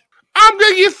 hours. I'm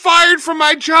gonna get fired from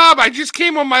my job. I just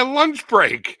came on my lunch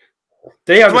break.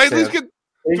 They understand. Do I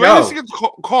at least get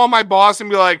to call my boss and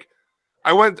be like,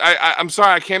 I'm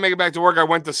sorry, I can't make it back to work. I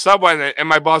went to Subway, and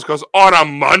my boss goes, on a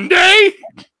Monday?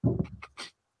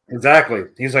 Exactly.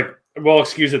 He's like, well,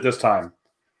 excuse it this time.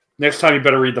 Next time, you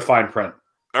better read the fine print.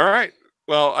 All right.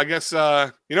 Well, I guess, you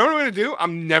know what I'm going to do?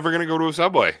 I'm never going to go to a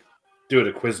Subway. Do it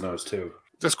at Quiznos, too.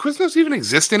 Does Quiznos even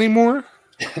exist anymore?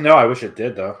 No, I wish it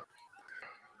did, though.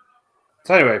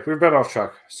 So anyway, we've been off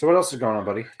track. So what else is going on,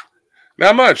 buddy?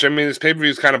 Not much. I mean, this pay-per-view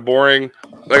is kind of boring.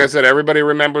 Like I said, everybody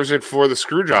remembers it for the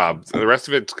screw job. The rest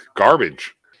of it's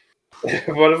garbage.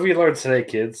 What have we learned today,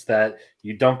 kids? That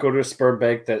you don't go to a sperm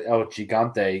bank that El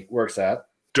Gigante works at.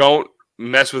 Don't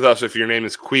mess with us if your name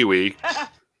is Kiwi.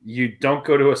 You don't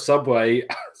go to a Subway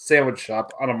sandwich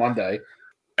shop on a Monday.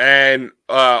 And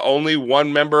only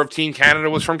one member of Team Canada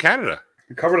was from Canada.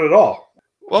 We covered it all.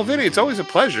 Well, Vinny, it's always a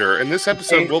pleasure, and this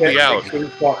episode will be out.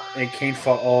 And Kane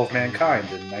fought all of mankind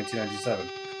in 1997.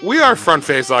 We are Front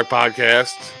Face Lock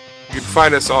Podcast. You can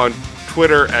find us on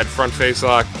Twitter at Front Face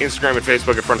Lock, Instagram and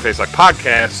Facebook at Front Face Lock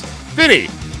Podcast. Vinny,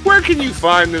 where can you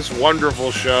find this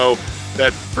wonderful show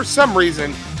that, for some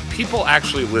reason, people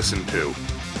actually listen to?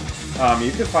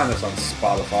 You can find us on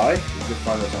Spotify. You can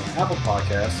find us on Apple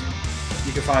Podcasts.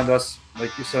 You can find us,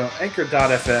 like you said, on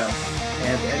Anchor.fm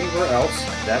and anywhere else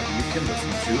that you can listen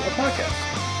to a podcast.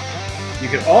 You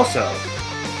can also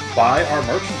buy our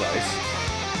merchandise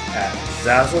at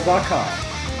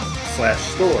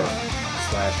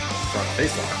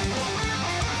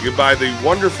Zazzle.com/store/frontfacelock. You can buy the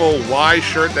wonderful Y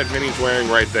shirt that Vinny's wearing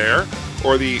right there,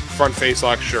 or the Front Face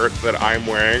Lock shirt that I'm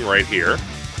wearing right here.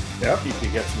 Yep, you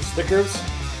can get some stickers.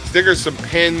 Some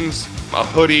pins, a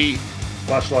hoodie.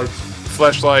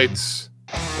 Fleshlights.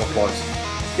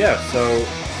 Yeah, so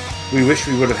we wish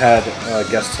we would have had a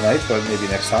guest tonight, but maybe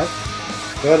next time.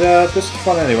 But this is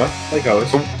fun anyway, like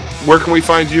always. Where can we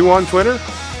find you on Twitter?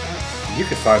 You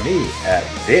can find me at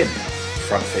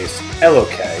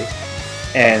VinFrontfaceLOK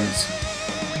and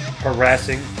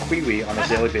harassing Kiwi on a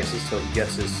daily basis till he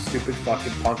gets his stupid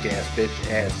fucking punk ass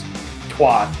bitch ass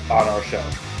twat on our show.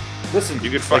 Listen, you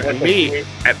can find me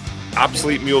at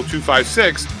Obsolete Mule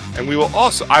 256, and I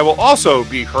will also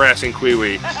be harassing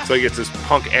Kiwi until he gets his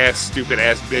punk ass, stupid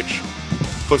ass bitch,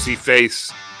 pussy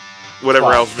face,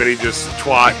 whatever else Vinny just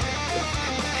twat,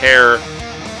 hair,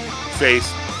 face,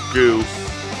 goo.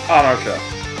 On our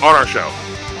show.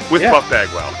 With Buff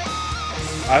Bagwell.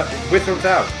 With or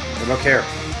without. I don't care.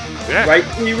 Yeah. Right,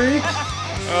 Kiwi?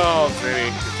 Oh,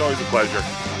 Vinny. It's always a pleasure.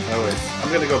 Always. I'm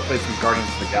going to go play some Guardians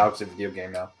of the Galaxy video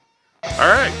game now. All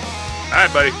right,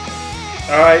 buddy.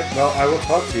 All right. Well, I will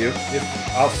talk to you. If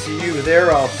I'll see you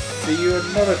there, I'll see you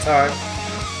another time.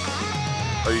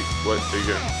 Are you gonna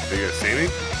see me?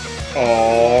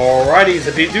 Alrighty,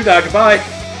 Zippy-doo-dah, goodbye.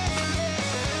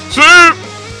 See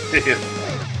you.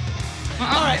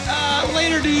 Alright,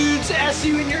 later dudes. S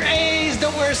you in your A's.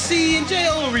 Don't wear a C and J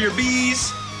all over your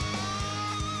B's.